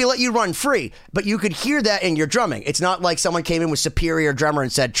 so we let you run free, but you could hear that in your drumming. It's not like someone came in with superior drummer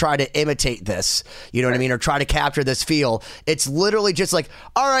and said, try to imitate this, you know what I mean? Or try to capture this feel. It's literally just like,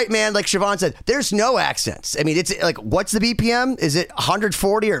 all right, man, like Siobhan said, there's no accents. I mean, it's like, what's the BPM? Is it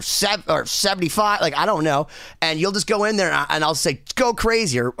 140 or 75? Like, I don't know. And you'll just go in there and I'll say, go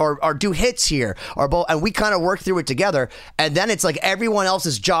crazy or do hits here or both. And we kind of work through it together. And then it's like everyone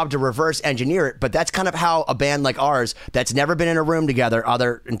else's job to reverse engineer it. But that's kind of how a band like ours that's never been in a room together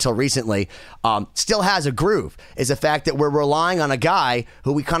until recently still has a groove, is the fact that we're relying on a guy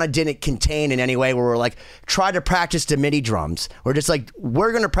who we kind of didn't contain in any way, where we're like, try to practice to MIDI drums. We're just like,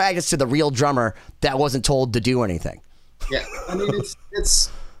 we're going to practice to the real drummer that wasn't told to do anything. Yeah, I mean, it's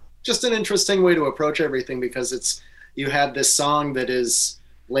just an interesting way to approach everything, because you have this song that is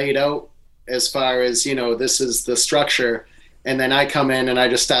laid out as far as, you know, this is the structure. And then I come in and I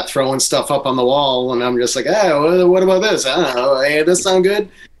just start throwing stuff up on the wall, and I'm just like, oh, what about this? I don't know. Hey, this sound good?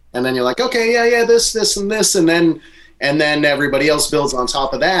 And then you're like, okay, yeah, this, and this, and then everybody else builds on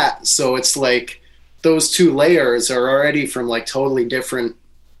top of that. So it's like those two layers are already from like totally different,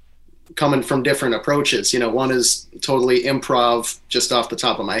 coming from different approaches. You know, one is totally improv, just off the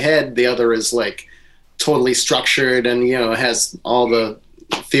top of my head. The other is like totally structured and, you know, has all the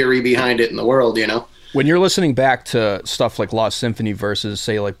theory behind it in the world, you know? When you're listening back to stuff like Lost Symphony versus,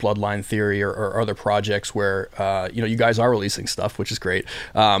 say, like Bloodline Theory or other projects where, you know, you guys are releasing stuff, which is great,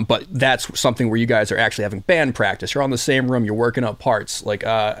 but that's something where you guys are actually having band practice. You're on the same room, you're working out parts. Like,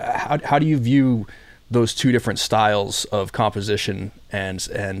 how do you view those two different styles of composition and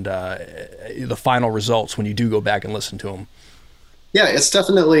the final results when you do go back and listen to them? Yeah, it's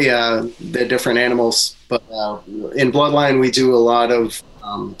definitely they're different animals, but in Bloodline we do a lot of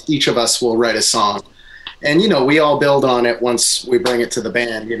each of us will write a song. And, you know, we all build on it once we bring it to the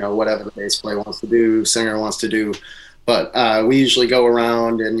band, you know, whatever the bass player wants to do, singer wants to do. But we usually go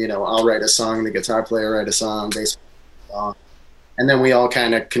around and, you know, I'll write a song, the guitar player write a song, bass player song, and then we all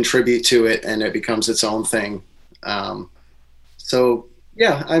kind of contribute to it and it becomes its own thing. So,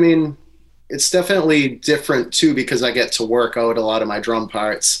 yeah, I mean, it's definitely different, too, because I get to work out a lot of my drum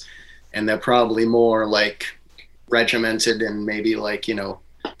parts, and they're probably more, like, regimented and maybe, like, you know,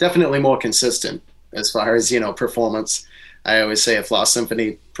 definitely more consistent. As far as, you know, performance, I always say if Lost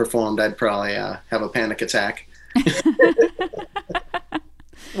Symphony performed, I'd probably have a panic attack.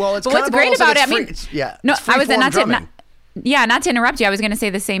 Well, it's what's great about it, I mean, no, I was not to interrupt you. I was going to say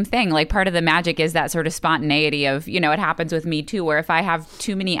the same thing. Like, part of the magic is that sort of spontaneity of, you know, it happens with me too, where if I have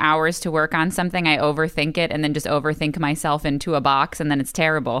too many hours to work on something, I overthink it and then just overthink myself into a box, and then it's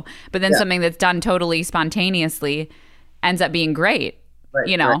terrible. But then something that's done totally spontaneously ends up being great, right,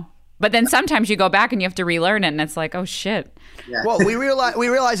 you know? Right. But then sometimes you go back and you have to relearn it, and it's like, oh shit. Yeah. Well, we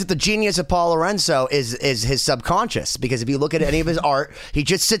realize that the genius of Paul Lorenzo is his subconscious, because if you look at any of his art, he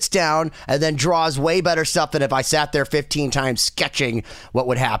just sits down and then draws way better stuff than if I sat there 15 times sketching what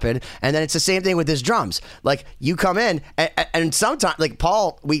would happen. And then it's the same thing with his drums. Like, you come in and sometimes, like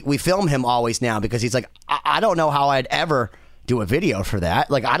Paul, we film him always now because he's like, I don't know how I'd ever do a video for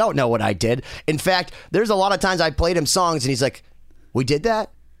that. Like, I don't know what I did. In fact, there's a lot of times I played him songs and he's like, we did that?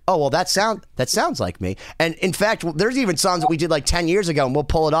 Oh, well, that sounds like me. And in fact, there's even songs that we did like 10 years ago, and we'll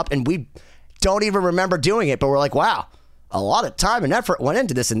pull it up and we don't even remember doing it, but we're like, wow, a lot of time and effort went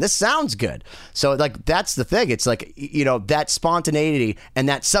into this, and this sounds good. So like that's the thing. It's like, you know, that spontaneity and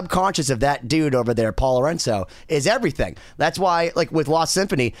that subconscious of that dude over there, Paul Lorenzo, is everything. That's why, like with Lost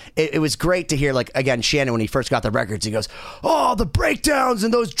Symphony, it was great to hear, like, again, Shannon, when he first got the records, he goes, oh, the breakdowns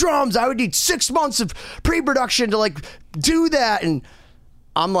and those drums, I would need 6 months of pre-production to like do that. And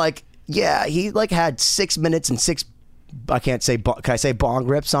I'm like, yeah, he like had 6 minutes and I can't say, can I say bong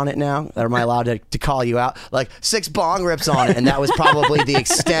rips on it now? Or am I allowed to call you out? Like 6 bong rips on it, and that was probably the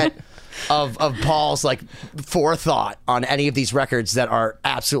extent of Paul's like forethought on any of these records that are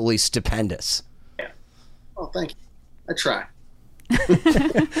absolutely stupendous. Yeah. Oh, thank you. I try.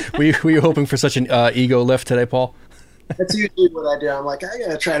 Were you hoping for such an ego lift today, Paul? That's usually what I do. I'm like, I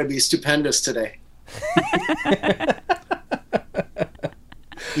gotta try to be stupendous today.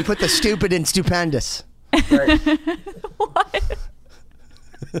 You put the stupid in stupendous. Right. What?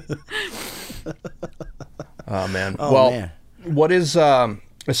 Oh man. Oh, well, man. What is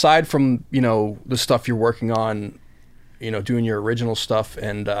aside from, you know, the stuff you're working on, you know, doing your original stuff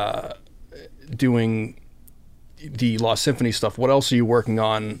and doing the Lost Symphony stuff, what else are you working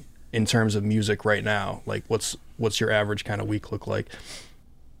on in terms of music right now? Like what's your average kind of week look like?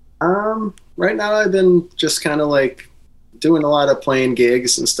 Right now I've been just kind of like doing a lot of playing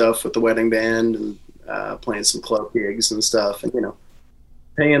gigs and stuff with the wedding band, and playing some club gigs and stuff, and, you know,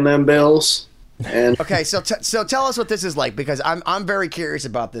 paying them bills. And Okay, so tell us what this is like, because I'm very curious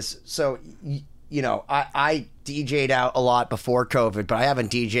about this. So, you know, I DJ'd out a lot before COVID, but I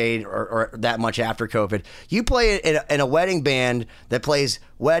haven't DJ'd or that much after COVID. You play in a wedding band that plays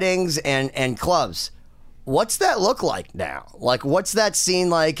weddings and clubs. What's that look like now? Like, what's that scene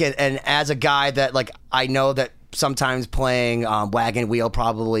like? And as a guy that, like, I know that sometimes playing wagon wheel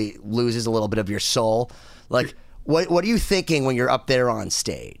probably loses a little bit of your soul. Like, what are you thinking when you're up there on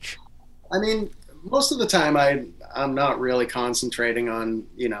stage? I mean, most of the time I'm not really concentrating on,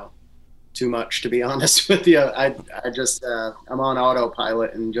 you know, too much, to be honest with you. I just I'm on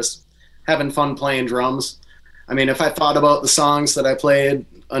autopilot and just having fun playing drums. I mean, if I thought about the songs that I played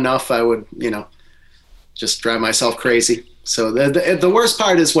enough, I would, you know, just drive myself crazy. So the worst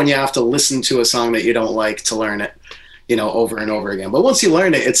part is when you have to listen to a song that you don't like to learn it, you know, over and over again. But once you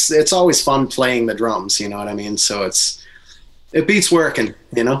learn it, it's always fun playing the drums, you know what I mean? So it beats working,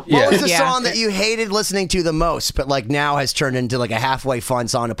 you know? Yeah. What was the Yeah. song that you hated listening to the most, but like now has turned into like a halfway fun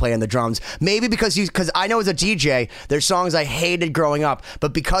song to play on the drums? Maybe because I know as a DJ, there's songs I hated growing up,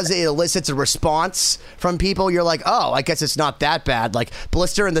 but because it elicits a response from people, you're like, oh, I guess it's not that bad. Like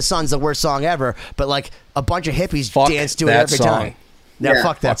Blister in the Sun's the worst song ever, but like a bunch of hippies Fuck dance to it that every song. time. Yeah, Yeah,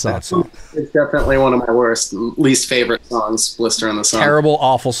 fuck that Fuck song. that song. It's definitely one of my least favorite songs, Blister in the Sun. Terrible,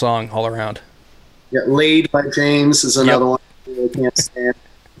 awful song all around. Yeah, Laid by James is another one I really can't stand.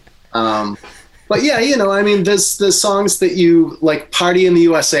 But yeah, you know, I mean, there's songs that you like. Party in the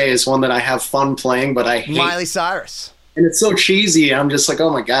USA is one that I have fun playing, but I hate. Miley Cyrus. And it's so cheesy. I'm just like, oh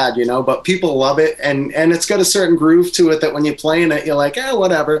my God, you know, but people love it. And it's got a certain groove to it that when you're playing it, you're like,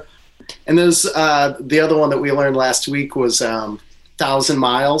 whatever. And there's the other one that we learned last week was 1,000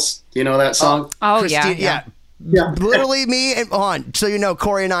 Miles. Do you know that song? Oh, Christine, yeah. Yeah. Literally me and so you know,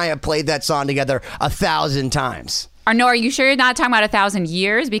 Corey and I have played that song together 1,000 times. Or no, are you sure you're not talking about 1,000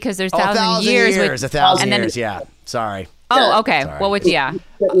 years? Because there's 1,000 years. years, 1,000 and then- years, yeah. Sorry. Oh, okay. Sorry. Well, yeah.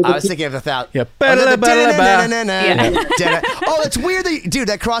 I was thinking of 1,000. Yeah. Oh, it's weird that dude,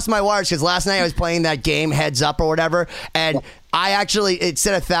 that crossed my wires because last night I was playing that game Heads Up or whatever, and I actually it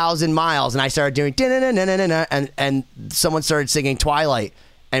said 1,000 miles, and I started doing and someone started singing Twilight,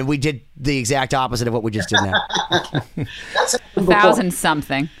 and we did the exact opposite of what we just did now. That's 1,000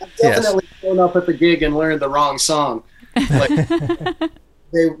 something. definitely shown up at the gig and learned the wrong song. Like,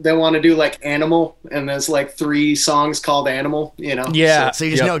 they want to do like Animal, and there's like 3 songs called Animal, you know? Yeah. So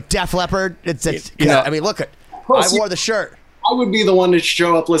you just Yep. know Def Leppard. It's You know- I mean, look at course, I wore the shirt. I would be the one to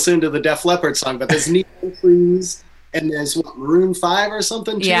show up listening to the Def Leppard song, but there's Neon Trees, and there's what, Maroon 5 or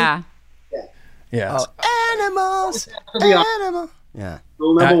something too? Yeah. Yeah. Oh, animals. Yeah. Animal. Yeah.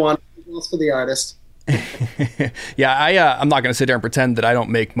 Rule number 1, else for the artist. Yeah, I'm not going to sit there and pretend that I don't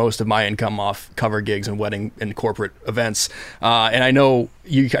make most of my income off cover gigs and wedding and corporate events. And I know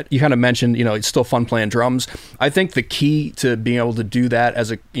you kind of mentioned, you know, it's still fun playing drums. I think the key to being able to do that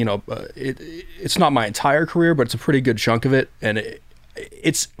as a, you know, it's not my entire career, but it's a pretty good chunk of it. And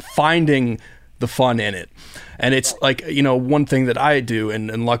it's finding the fun in it. And it's like, you know, one thing that I do,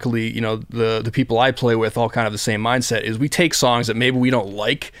 and luckily, you know, the people I play with all kind of the same mindset, is we take songs that maybe we don't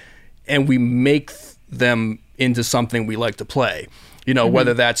like and we make them into something we like to play. You know,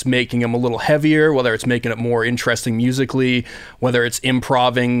 whether that's making them a little heavier, whether it's making it more interesting musically, whether it's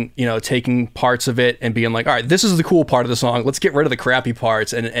improving, you know, taking parts of it and being like, all right, this is the cool part of the song. Let's get rid of the crappy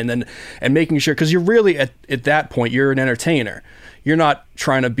parts, and making sure, because you're really at that point, you're an entertainer. You're not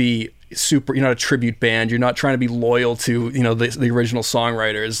trying to be super, you're not a tribute band. You're not trying to be loyal to, you know, the original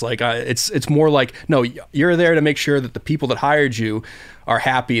songwriters. Like, it's more like, no, you're there to make sure that the people that hired you are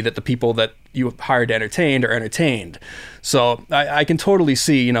happy, that the people that you hired to entertain are entertained. So I can totally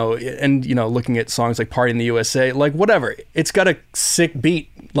see, you know, and, you know, looking at songs like Party in the USA, like, whatever, it's got a sick beat.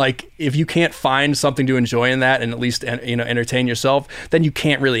 Like, if you can't find something to enjoy in that and at least, you know, entertain yourself, then you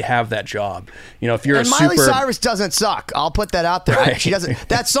can't really have that job. You know, if you're Miley Cyrus doesn't suck. I'll put that out there. Right. She doesn't.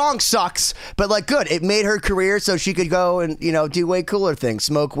 That song sucks, but like, good. It made her career so she could go and, you know, do way cooler things.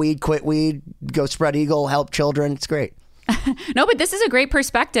 Smoke weed, quit weed, go spread eagle, help children. It's great. No, but this is a great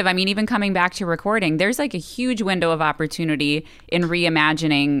perspective. I mean, even coming back to recording, there's like a huge window of opportunity in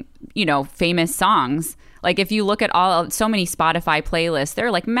reimagining, you know, famous songs. Like, if you look at so many Spotify playlists, there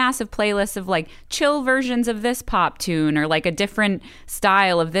are like massive playlists of like chill versions of this pop tune or like a different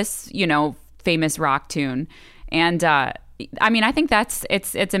style of this, you know, famous rock tune. And I mean, I think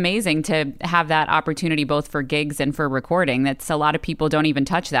it's amazing to have that opportunity both for gigs and for recording. That's a lot of people don't even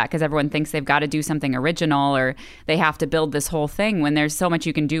touch that because everyone thinks they've got to do something original or they have to build this whole thing when there's so much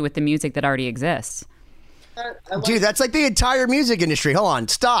you can do with the music that already exists. Dude, that's like the entire music industry. Hold on,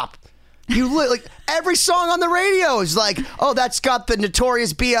 stop. Like every song on the radio is like, oh, that's got the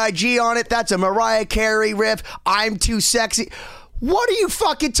Notorious B.I.G. on it. That's a Mariah Carey riff. I'm too sexy. What are you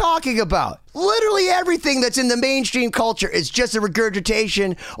fucking talking about? Literally everything that's in the mainstream culture is just a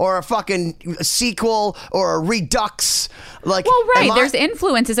regurgitation or a fucking sequel or a redux. Like, well, right. There's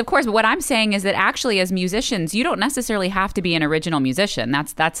influences, of course. But what I'm saying is that actually, as musicians, you don't necessarily have to be an original musician.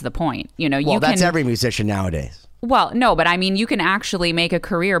 That's the point. You know, well, that's every musician nowadays. Well, no, but I mean, you can actually make a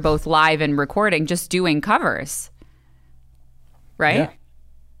career both live and recording just doing covers, right? Yeah.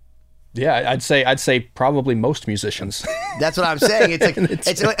 Yeah, I'd say probably most musicians. That's what I'm saying.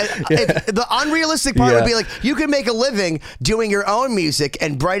 It's like the unrealistic part would be like you can make a living doing your own music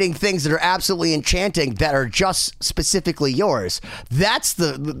and writing things that are absolutely enchanting that are just specifically yours. That's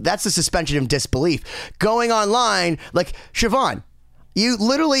the suspension of disbelief. Going online, like Siobhan, you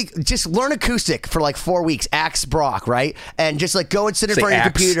literally just learn acoustic for like 4 weeks, Axe Brock, right? And just like go and sit in front of your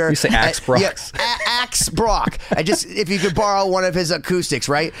computer. You say Axe Brock. Yeah, Axe Brock. And just, if you could borrow one of his acoustics,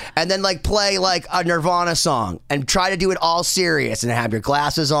 right? And then like play like a Nirvana song and try to do it all serious and have your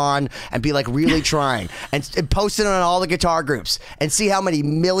glasses on and be like really trying and post it on all the guitar groups and see how many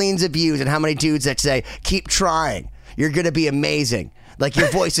millions of views and how many dudes that say, keep trying. You're going to be amazing. Like your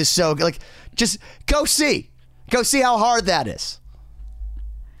voice is so good. Like just go see how hard that is.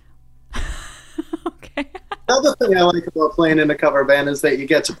 Another thing I like about playing in a cover band is that you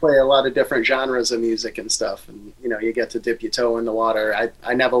get to play a lot of different genres of music and stuff, and you know, you get to dip your toe in the water.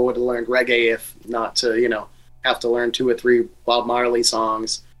 I never would have learned reggae if not to, you know, have to learn 2 or 3 Bob Marley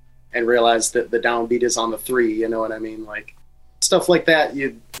songs and realize that the downbeat is on the 3. You know what I mean? Like stuff like that.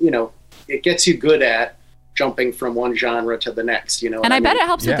 You know, it gets you good at jumping from one genre to the next, you know. And I bet it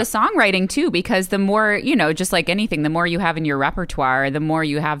helps with the songwriting too, because the more, you know, just like anything, the more you have in your repertoire, the more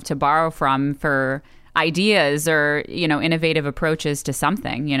you have to borrow from for ideas or, you know, innovative approaches to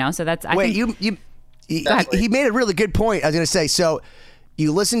something, you know. So that's he made a really good point. I was going to say, so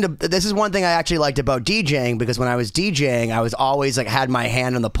you listen to, this is one thing I actually liked about DJing, because when I was DJing, I was always like had my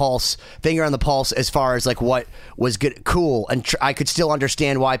hand on the pulse, finger on the pulse as far as like what was good, cool, and I could still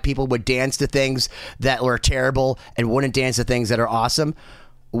understand why people would dance to things that were terrible and wouldn't dance to things that are awesome.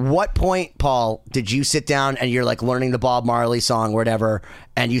 What point, Paul, did you sit down and you're like learning the Bob Marley song or whatever,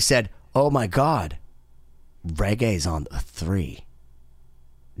 and you said, oh my God, reggae's on the 3?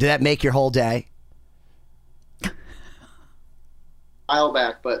 Did that make your whole day? While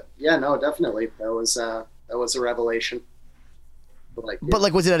back, but yeah, no, definitely that was a revelation. But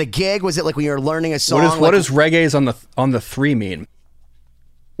like, was it at a gig? Was it like when you were learning a song? What does reggae's on the 3 mean?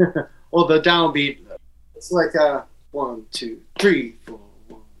 Well, the downbeat, it's like a 1, 2, 3, 4,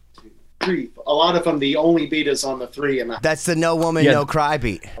 1, 2, 3. A lot of them, the only beat is on the 3, and that's the No Woman No Cry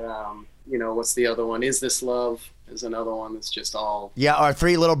beat. You know, what's the other one? Is This Love is another one that's just all. Yeah, our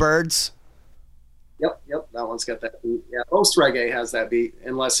 3 Little Birds. Yep, that one's got that beat. Yeah, most reggae has that beat,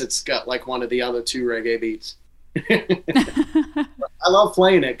 unless it's got like one of the other 2 reggae beats. I love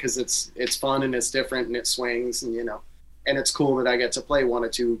playing it because it's fun and it's different and it swings, and you know, and it's cool that I get to play 1 or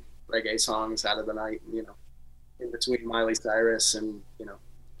 2 reggae songs out of the night, you know, in between Miley Cyrus and, you know.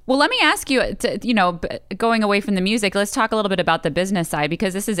 Well, let me ask you, you know, going away from the music, let's talk a little bit about the business side,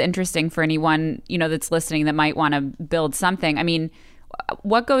 because this is interesting for anyone, you know, that's listening that might want to build something. I mean,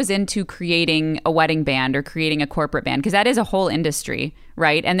 what goes into creating a wedding band or creating a corporate band? Because that is a whole industry,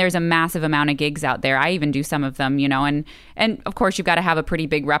 right? And there's a massive amount of gigs out there. I even do some of them, and of course you've got to have a pretty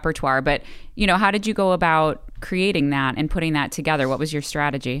big repertoire. But how did you go about creating that and putting that together? What was your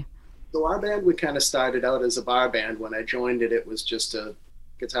strategy? So our band, we kind of started out as a bar band. When I joined it, it was just a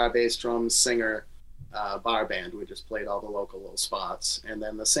guitar, bass, drums, singer bar band. We just played all the local little spots. And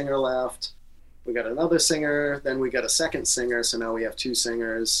then the singer left. We got another singer. Then we got a second singer. So now we have 2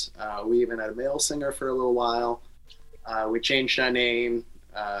 singers. We even had a male singer for a little while. We changed our name,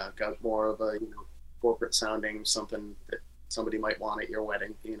 got more of a corporate sounding, something that somebody might want at your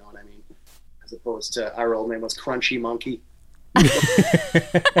wedding. You know what I mean? As opposed to our old name was Crunchy Monkey.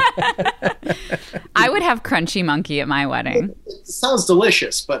 I would have Crunchy Monkey at my wedding. It sounds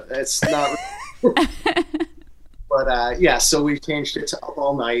delicious, but it's not. But yeah, so we changed it to Up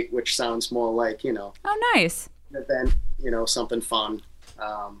All Night, which sounds more like Oh, nice. an event, something fun.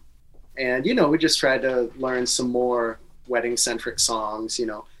 And we just tried to learn some more wedding centric songs,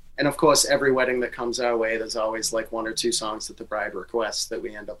 and of course every wedding that comes our way, there's always like 1 or 2 songs that the bride requests that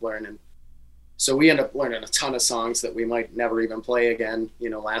we end up learning. So we end up learning a ton of songs that we might never even play again.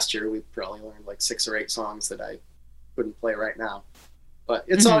 Last year we probably learned like 6 or 8 songs that I couldn't play right now. But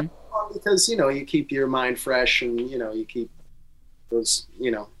it's all fun because, you keep your mind fresh and, you keep those,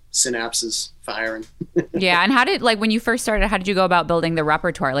 synapses firing. Yeah. And how did, when you first started, how did you go about building the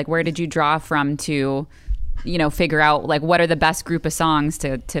repertoire? Like, where did you draw from to, figure out, what are the best group of songs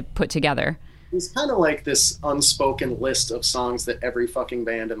to put together? It's kind of like this unspoken list of songs that every fucking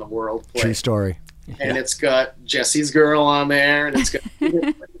band in the world plays. True story. And it's got Jesse's Girl on there, and it's got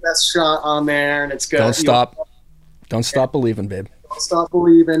Best Shot on there, and it's got Don't stop believing, babe. Don't Stop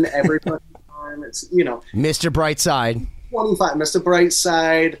Believing every fucking time. It's Mr. Brightside. 25, Mr.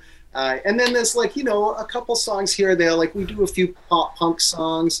 Brightside, and then there's a couple songs here or there. Like we do a few pop punk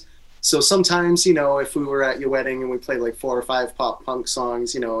songs. So sometimes, if we were at your wedding and we played like 4 or 5 pop punk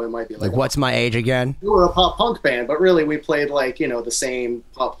songs, it might be like What's My Age Again? We were a pop punk band, but really we played the same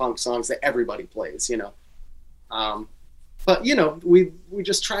pop punk songs that everybody plays, But, we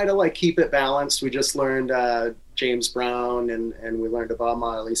just try to keep it balanced. We just learned James Brown and we learned a Bob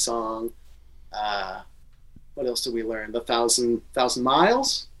Marley song. What else did we learn? The Thousand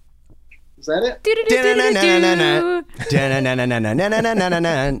Miles? Is that it?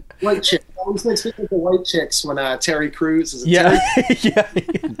 White Chicks. I always makes me think of White Chicks when Terry Crews is Yeah. Terry?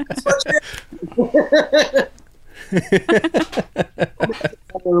 It's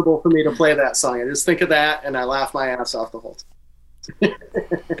horrible for me to play that song. I just think of that and I laugh my ass off the whole time.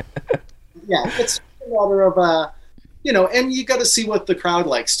 Yeah, it's a matter of and you got to see what the crowd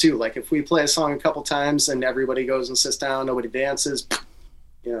likes too. Like if we play a song a couple times and everybody goes and sits down, nobody dances,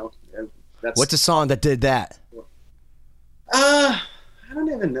 What's a song that did that? I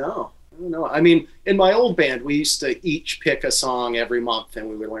don't even know. I mean, in my old band, we used to each pick a song every month, and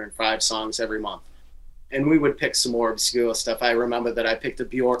we would learn 5 songs every month. And we would pick some more obscure stuff. I remember that I picked a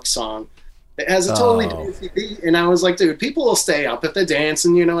Bjork song that has a totally dancey beat, and I was like, dude, people will stay up if they're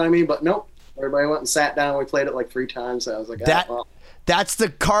dancing, you know what I mean? But nope. Everybody went and sat down. We played it like 3 times. I was like, that's the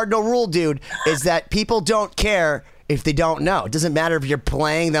cardinal rule, dude, is that people don't care if they don't know. It doesn't matter if you're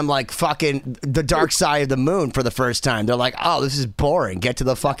playing them like fucking The Dark Side of the Moon for the first time. They're like, oh, this is boring. Get to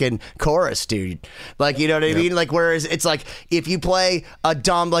the fucking chorus, dude. You know what I mean? Whereas it's like, if you play a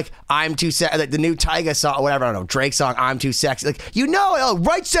dumb, I'm Too Sexy, the new Tyga song, or whatever, I don't know, Drake song, I'm Too Sexy.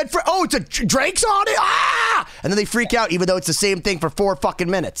 Right Said Fred, it's a Drake's on it? Ah! And then they freak out, even though it's the same thing for 4 fucking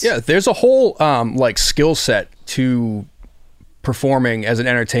minutes. Yeah, there's a whole, skill set to performing as an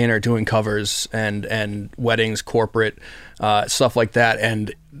entertainer, doing covers and weddings, corporate stuff like that.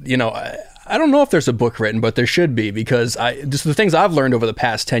 And I don't know if there's a book written, but there should be, because just the things I've learned over the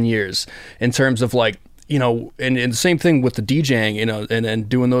past 10 years in terms of and the same thing with the DJing, and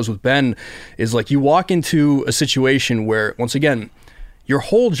doing those with Ben, is you walk into a situation where, once again, your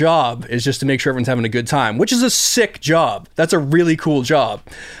whole job is just to make sure everyone's having a good time, which is a sick job. That's a really cool job.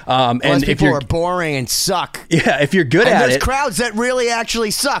 And if people are boring and suck. Yeah, if you're good at it. There's crowds that really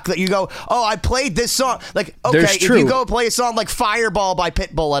actually suck, that you go, oh, I played this song. If true. you go play a song like Fireball by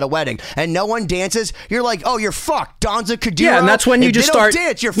Pitbull at a wedding and no one dances, you're like, oh, you're fucked. Donza Kaduro. Yeah, and that's when you just start.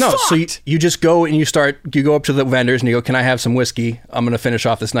 Dance, you're no, fucked. So you just go and you go up to the vendors and you go, can I have some whiskey? I'm going to finish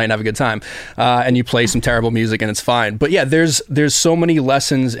off this night and have a good time. And you play some terrible music and it's fine. But yeah, there's so many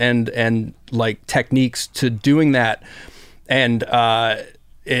lessons and techniques to doing that, and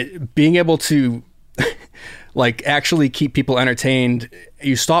being able to actually keep people entertained.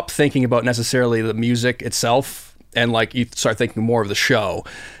 You stop thinking about necessarily the music itself and like you start thinking more of the show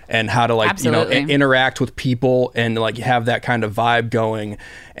and how to like Absolutely. interact with people and like have that kind of vibe going.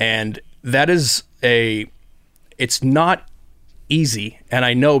 And that is it's not easy, and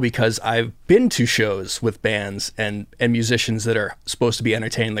I know because I've been to shows with bands and musicians that are supposed to be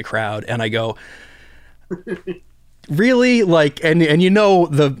entertaining the crowd, and I go, really? Like, and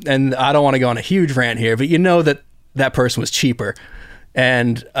and I don't want to go on a huge rant here, but that person was cheaper.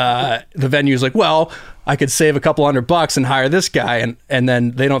 And the venue's like, well, I could save a couple $100 and hire this guy, and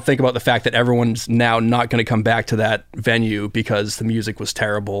then they don't think about the fact that everyone's now not going to come back to that venue because the music was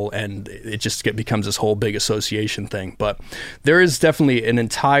terrible, and it just becomes this whole big association thing. But there is definitely an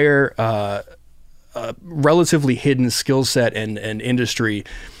entire relatively hidden skill set and industry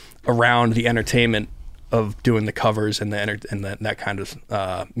around the entertainment of doing the covers and that kind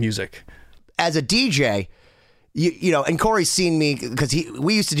of music. As a DJ, you know, and Corey's seen me because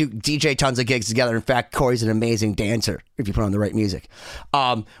we used to do DJ tons of gigs together. In fact, Corey's an amazing dancer if you put on the right music.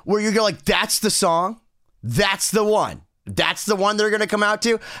 Where you're like, that's the song, that's the one. That's the one they're going to come out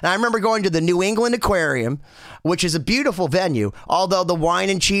to. And I remember going to the New England Aquarium, which is a beautiful venue, although the wine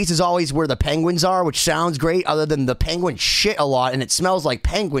and cheese is always where the penguins are, which sounds great, other than the penguin shit a lot, and it smells like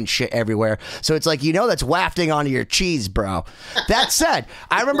penguin shit everywhere. So it's like, that's wafting onto your cheese, bro. That said,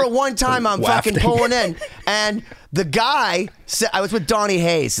 I remember one time I'm fucking pulling in, and the guy said, I was with Donnie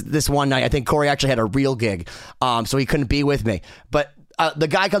Hayes this one night. I think Corey actually had a real gig, so he couldn't be with me. But the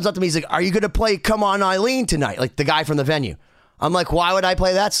guy comes up to me, he's like, are you going to play Come On Eileen tonight? Like the guy from the venue. I'm like, why would I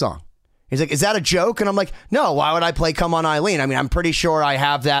play that song? He's like, is that a joke? And I'm like, no, why would I play Come On Eileen? I mean, I'm pretty sure I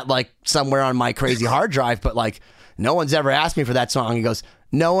have that like somewhere on my crazy hard drive, but like no one's ever asked me for that song. He goes,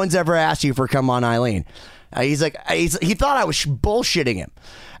 no one's ever asked you for Come On Eileen. He's like, he thought I was bullshitting him.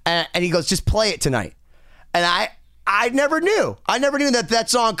 And he goes, just play it tonight. And I never knew. I never knew that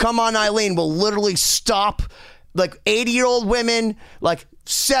song Come On Eileen will literally stop like 80-year-old women, like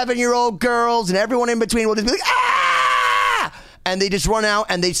 7-year-old girls, and everyone in between will just be like, ah! And they just run out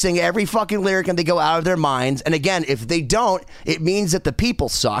and they sing every fucking lyric and they go out of their minds. And again, if they don't, it means that the people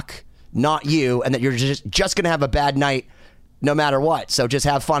suck, not you, and that you're just going to have a bad night no matter what. So just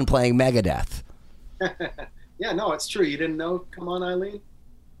have fun playing Megadeth. Yeah, no, it's true. You didn't know Come On Eileen?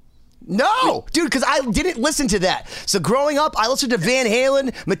 No, dude, because I didn't listen to that. So growing up, I listened to Van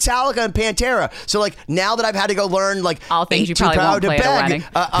Halen, Metallica, and Pantera. So like now that I've had to go learn like all things you probably won't play at a wedding,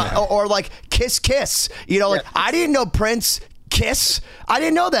 or like Kiss Kiss, like I didn't know Prince. Kiss? I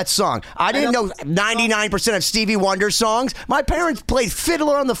didn't know that song. I didn't know 99% of Stevie Wonder songs. My parents played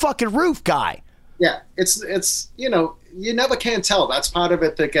Fiddler on the Fucking Roof, guy. Yeah, it's you never can tell. That's part of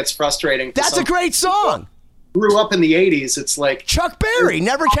it that gets frustrating. That's a great song. Grew up in the 80s. It's like Chuck Berry,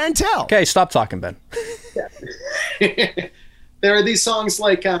 never can tell. Okay, stop talking, Ben. There are these songs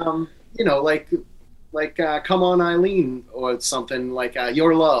like like Come On Eileen or something like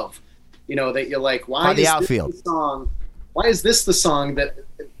Your Love, that you're like, why is this the song that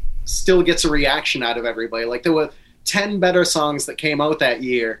still gets a reaction out of everybody? Like there were 10 better songs that came out that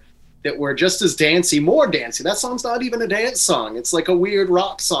year that were just as dancey, more dancey. That song's not even a dance song. It's like a weird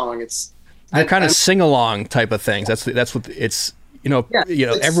rock song. They're kind of sing-along type of things. That's what it's.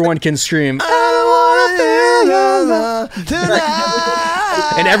 Everyone can scream. I wanna feel your love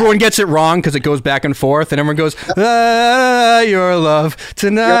tonight. And everyone gets it wrong because it goes back and forth, and everyone goes, your love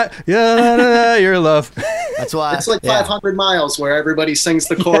tonight, your love. That's why it's like 500 Miles, where everybody sings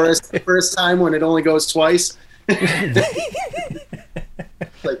the chorus the first time when it only goes twice. But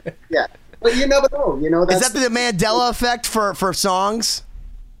you never know. Is that the Mandela effect for songs?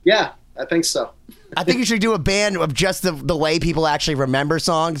 Yeah. I think so. I think you should do a band of just the way people actually remember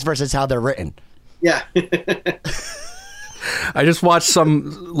songs versus how they're written. Yeah. I just watched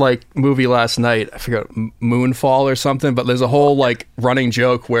some like movie last night. I forgot, Moonfall or something, but there's a whole like running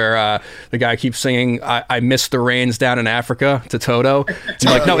joke where the guy keeps singing I miss the rains down in Africa to Toto. He's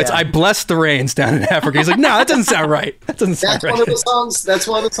like, no, it's I bless the rains down in Africa. He's like, no, that doesn't sound right. That's right. That's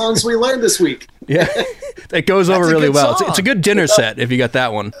one of the songs we learned this week. Yeah. It goes over really well. It's a good dinner set if you got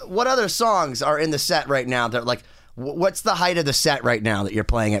that one. What other songs are in the set right now that like what's the height of the set right now that you're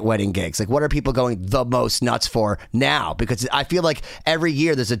playing at wedding gigs? Like, what are people going the most nuts for now? Because I feel like every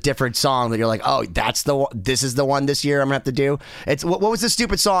year there's a different song that you're like, oh, this is the one this year I'm gonna have to do. It's what was the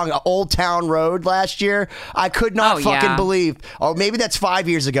stupid song, Old Town Road last year? I could not believe. Or maybe that's 5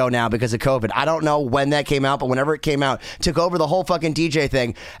 years ago now because of COVID. I don't know when that came out, but whenever it came out, took over the whole fucking DJ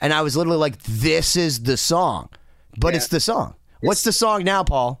thing, and I was literally like, this is the song, but it's the song. What's the song now,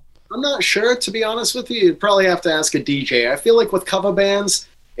 Paul? I'm not sure, to be honest with you. You'd probably have to ask a DJ. I feel like with cover bands,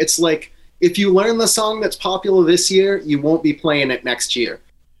 it's like if you learn the song that's popular this year, you won't be playing it next year.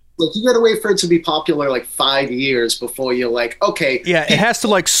 Like, you got to wait for it to be popular like 5 years before you're like, okay. Yeah, it has to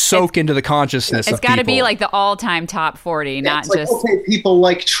like soak into the consciousness of It's got to be people. like the all-time top 40, not It's like, just. okay, people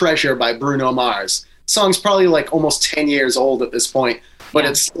like Treasure by Bruno Mars. Song's probably like almost 10 years old at this point, but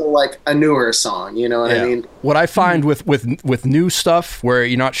it's still like a newer song, you know what I mean? What I find with new stuff where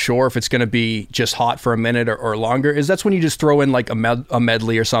you're not sure if it's going to be just hot for a minute or longer is that's when you just throw in like a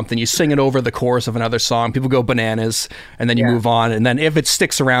medley or something. You sing it over the chorus of another song. People go bananas, and then you move on. And then if it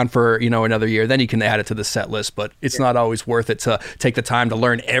sticks around for another year, then you can add it to the set list. But it's not always worth it to take the time to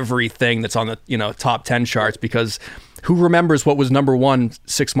learn everything that's on the top 10 charts, because who remembers what was number one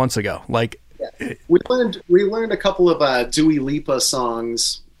 6 months ago? Like. Yeah. We learned a couple of Dua Lipa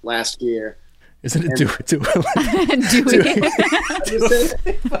songs last year. Isn't it Dewey?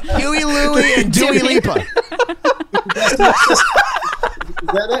 Huey Louie and Dewey Lipa. Is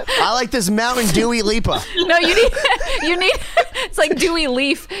that it? I like this Mountain Dewey Lipa. No, you need. It's like Dewey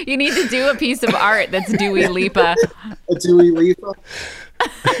Leaf. You need to do a piece of art that's Dewey Lipa. A Dua Lipa.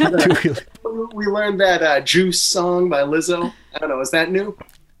 We learned that Juice song by Lizzo. I don't know. Is that new?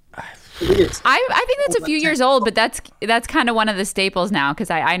 I think that's a few years old, but that's kind of one of the staples now, because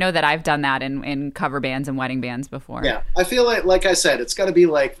I know that I've done that in cover bands and wedding bands before. Yeah, I feel like I said, it's got to be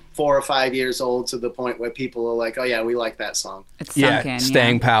like 4 or 5 years old to the point where people are like, oh yeah, we like that song. It's sunk in,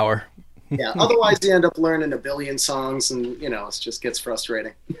 staying power. Yeah, otherwise you end up learning a billion songs, and it just gets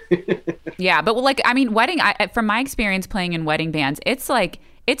frustrating. Yeah, but like, I mean, from my experience playing in wedding bands, it's like,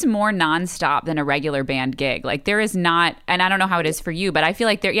 it's more nonstop than a regular band gig. Like, there is not, and I don't know how it is for you, but I feel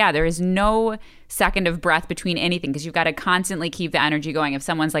like there is no second of breath between anything, because you've got to constantly keep the energy going if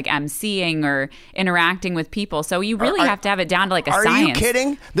someone's like emceeing or interacting with people. So you really have to have it down to like a science. Are you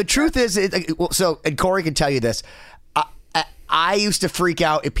kidding? The truth is, and Corey can tell you this, I used to freak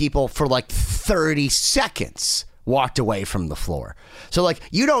out at people for like 30 seconds walked away from the floor. So like,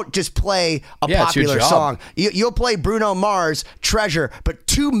 you don't just play a popular song. You'll play Bruno Mars, Treasure, but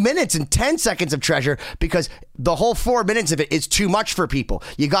 2 minutes and 10 seconds of Treasure, because the whole 4 minutes of it is too much for people.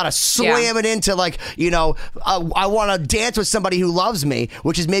 You got to slam it into like, I want to dance with somebody who loves me,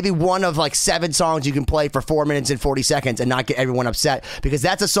 which is maybe one of like 7 songs you can play for 4 minutes and 40 seconds and not get everyone upset, because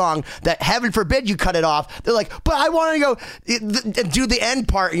that's a song that, heaven forbid you cut it off. They're like, but I want to go do the end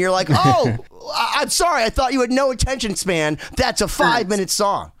part. And you're like, oh, I'm sorry. I thought you had no attention span. That's a 5-minute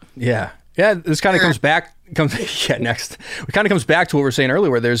song. Yeah. Yeah, this kind of comes back It kind of comes back to what we were saying earlier,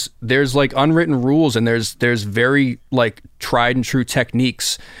 where there's like unwritten rules, and there's very like tried and true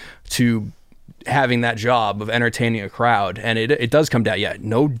techniques to having that job of entertaining a crowd. And it does come down,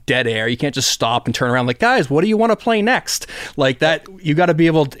 no dead air. You can't just stop and turn around like, guys, what do you want to play next? Like that, you got to be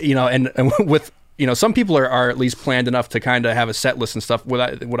able to, and with, some people are at least planned enough to kind of have a set list and stuff.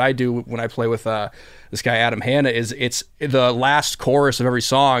 What I do when I play with this guy, Adam Hanna, is it's the last chorus of every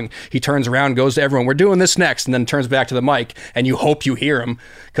song. He turns around, goes to everyone, we're doing this next, and then turns back to the mic, and you hope you hear him,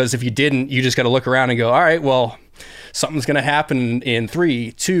 because if you didn't, you just got to look around and go, all right, well, something's going to happen in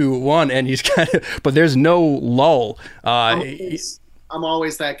 3, 2, 1, and he's kind of, but there's no lull. I'm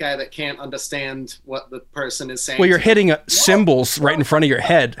always that guy that can't understand what the person is saying. Well, you're hitting cymbals right in front of your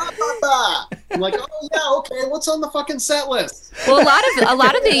head. I'm like, oh yeah, okay, what's on the fucking set list? Well, a lot of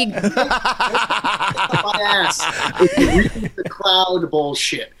the my ass if you read the crowd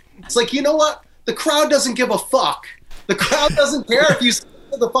bullshit. It's like, you know what? The crowd doesn't give a fuck. The crowd doesn't care if you stick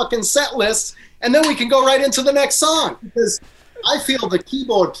to the fucking set list, and then we can go right into the next song. Because I feel the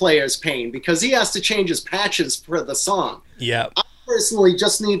keyboard player's pain, because he has to change his patches for the song. Yeah. I personally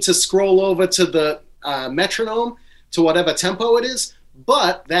just need to scroll over to the metronome to whatever tempo it is.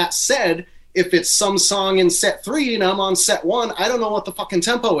 But that said, if it's some song in set 3 and I'm on set 1, I don't know what the fucking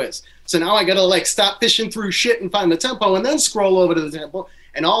tempo is. So now I gotta like stop fishing through shit and find the tempo and then scroll over to the tempo.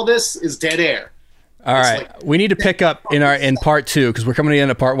 And all this is dead air. All right, we need to pick up in part 2, because we're coming to the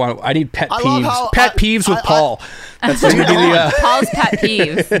end of part 1. I need pet peeves with Paul. That's going to be the Paul's pet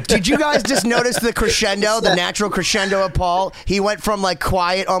peeve. Did you guys just notice the crescendo, the natural crescendo of Paul? He went from like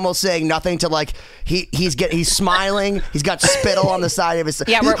quiet, almost saying nothing, to like he's smiling. He's got spittle on the side of his.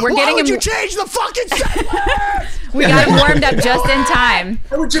 Yeah, we're getting Why would him. you change the fucking set list? We got him warmed up just in time.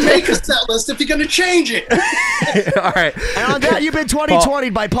 Why would you make a set list if you're going to change it? All right. And on that, you've been 2020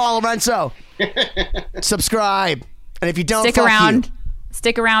 by Paul Lorenzo. Subscribe, and if you don't,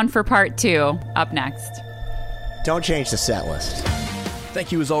 stick around for part 2 up next. Don't change the set list.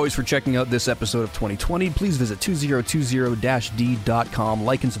 Thank you as always for checking out this episode of 2020. Please visit 2020-d.com.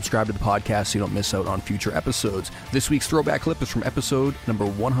 Like and subscribe to the podcast so you don't miss out on future episodes. This week's throwback clip is from episode number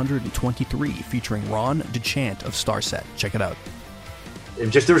 123, featuring Ron DeChant of Starset. Check it out. There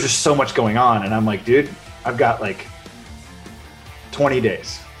was just so much going on, and I'm like, dude, I've got like 20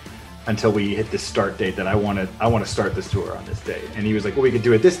 days. until we hit this start date that I want to start this tour on this day. And he was like, well, we could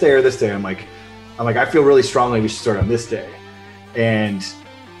do it this day or this day. I'm like, I feel really strongly we should start on this day. And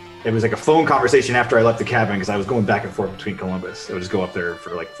it was like a phone conversation after I left the cabin, because I was going back and forth between Columbus. I would just go up there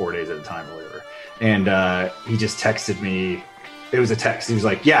for like 4 days at a time or whatever. And he just texted me. It was a text. He was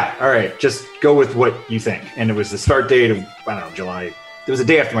like, yeah, all right, just go with what you think. And it was the start date of, I don't know, July. It was the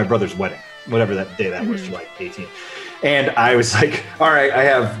day after my brother's wedding, whatever that day that was, July 18th. And I was like, all right, I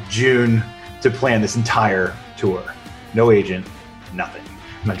have June to plan this entire tour. No agent, nothing.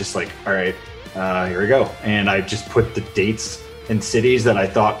 And I'm just like, all right, here we go. And I just put the dates and cities that I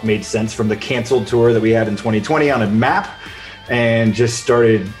thought made sense from the canceled tour that we had in 2020 on a map, and just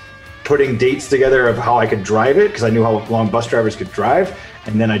started putting dates together of how I could drive it, because I knew how long bus drivers could drive.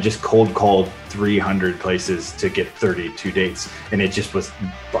 And then I just cold called 300 places to get 32 dates. And it just was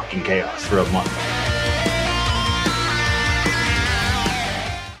fucking chaos for a month.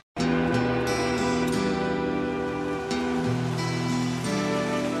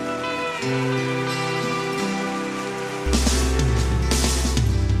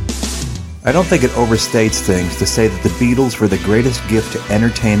 I don't think it overstates things to say that the Beatles were the greatest gift to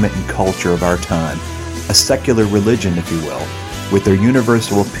entertainment and culture of our time, a secular religion, if you will, with their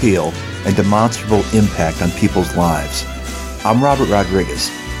universal appeal and demonstrable impact on people's lives. I'm Robert Rodriguez,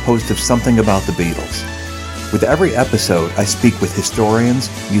 host of Something About the Beatles. With every episode, I speak with historians,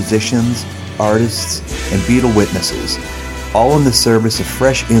 musicians, artists, and Beatle witnesses, all in the service of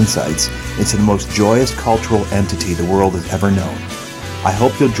fresh insights into the most joyous cultural entity the world has ever known. I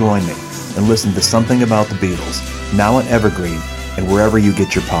hope you'll join me and listen to Something About the Beatles, now on Evergreen and wherever you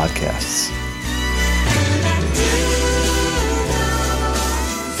get your podcasts.